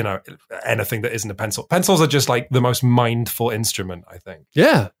 you know, anything that isn't a pencil. Pencils are just like the most mindful instrument, I think.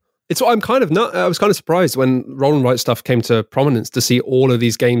 Yeah. It's what I'm kind of not. I was kind of surprised when Roll and Write stuff came to prominence to see all of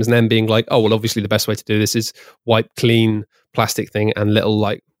these games and then being like, oh, well, obviously the best way to do this is white, clean plastic thing and little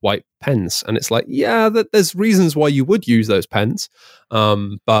like white pens. And it's like, yeah, there's reasons why you would use those pens,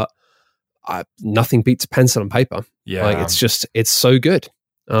 but nothing beats pencil and paper. Yeah, like it's so good.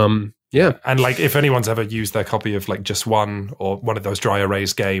 Yeah. And like if anyone's ever used their copy of like Just One or one of those dry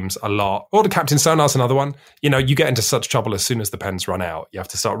erase games a lot, or the Captain Sonar's another one, you know, you get into such trouble as soon as the pens run out. You have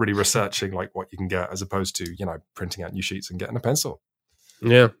to start really researching like what you can get as opposed to, you know, printing out new sheets and getting a pencil.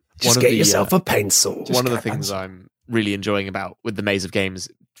 Yeah. Just get yourself a pencil. One of the things I'm really enjoying about with the Maze of Games,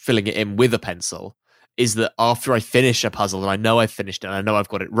 filling it in with a pencil, is that after I finish a puzzle and I know I've finished it and I know I've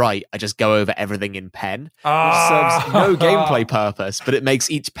got it right, I just go over everything in pen, which serves no gameplay purpose, but it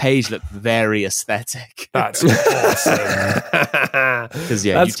makes each page look very aesthetic. That's awesome. Because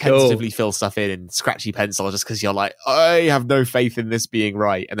you tentatively fill stuff in scratchy pencil just because you're like, I have no faith in this being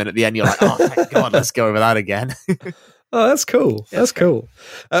right. And then at the end you're like, oh, thank God, let's go over that again. Oh, that's cool. That's cool.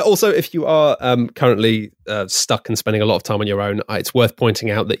 Also, if you are currently stuck and spending a lot of time on your own, it's worth pointing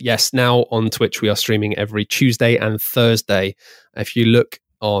out that, yes, now on Twitch, we are streaming every Tuesday and Thursday. If you look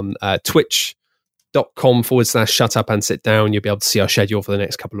on twitch.com/shut up and sit down, you'll be able to see our schedule for the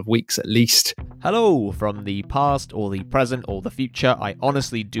next couple of weeks at least. Hello from the past or the present or the future. I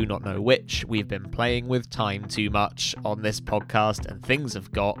honestly do not know which. We've been playing with time too much on this podcast and things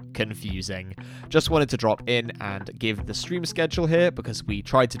have got confusing. Just wanted to drop in and give the stream schedule here because we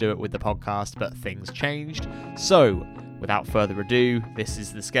tried to do it with the podcast but things changed. So without further ado, this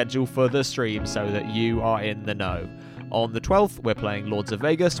is the schedule for the stream so that you are in the know. On the 12th, we're playing Lords of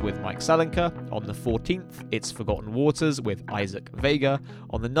Vegas with Mike Salenka. On the 14th, it's Forgotten Waters with Isaac Vega.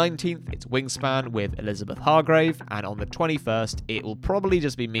 On the 19th, it's Wingspan with Elizabeth Hargrave. And on the 21st, it will probably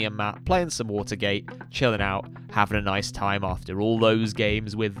just be me and Matt playing some Watergate, chilling out, having a nice time after all those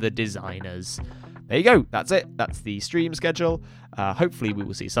games with the designers. There you go. That's it. That's the stream schedule. Hopefully we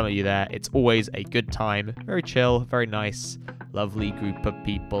will see some of you there. It's always a good time. Very chill, very nice, lovely group of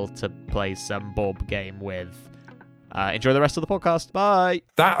people to play some board game with. Enjoy the rest of the podcast. Bye.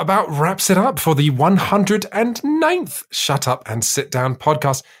 That about wraps it up for the 109th Shut Up and Sit Down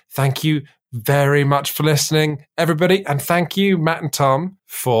podcast. Thank you very much for listening, everybody. And thank you, Matt and Tom,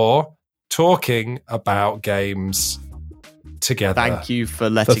 for talking about games together. Thank you for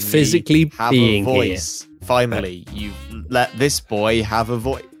letting physically me have being a voice. Here. Finally, you've let this boy have a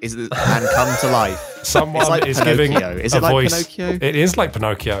voice and come to life. Someone like is Pinocchio. giving Is a it like voice. Pinocchio? It is like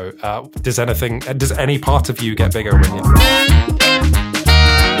Pinocchio. Does any part of you get bigger when you...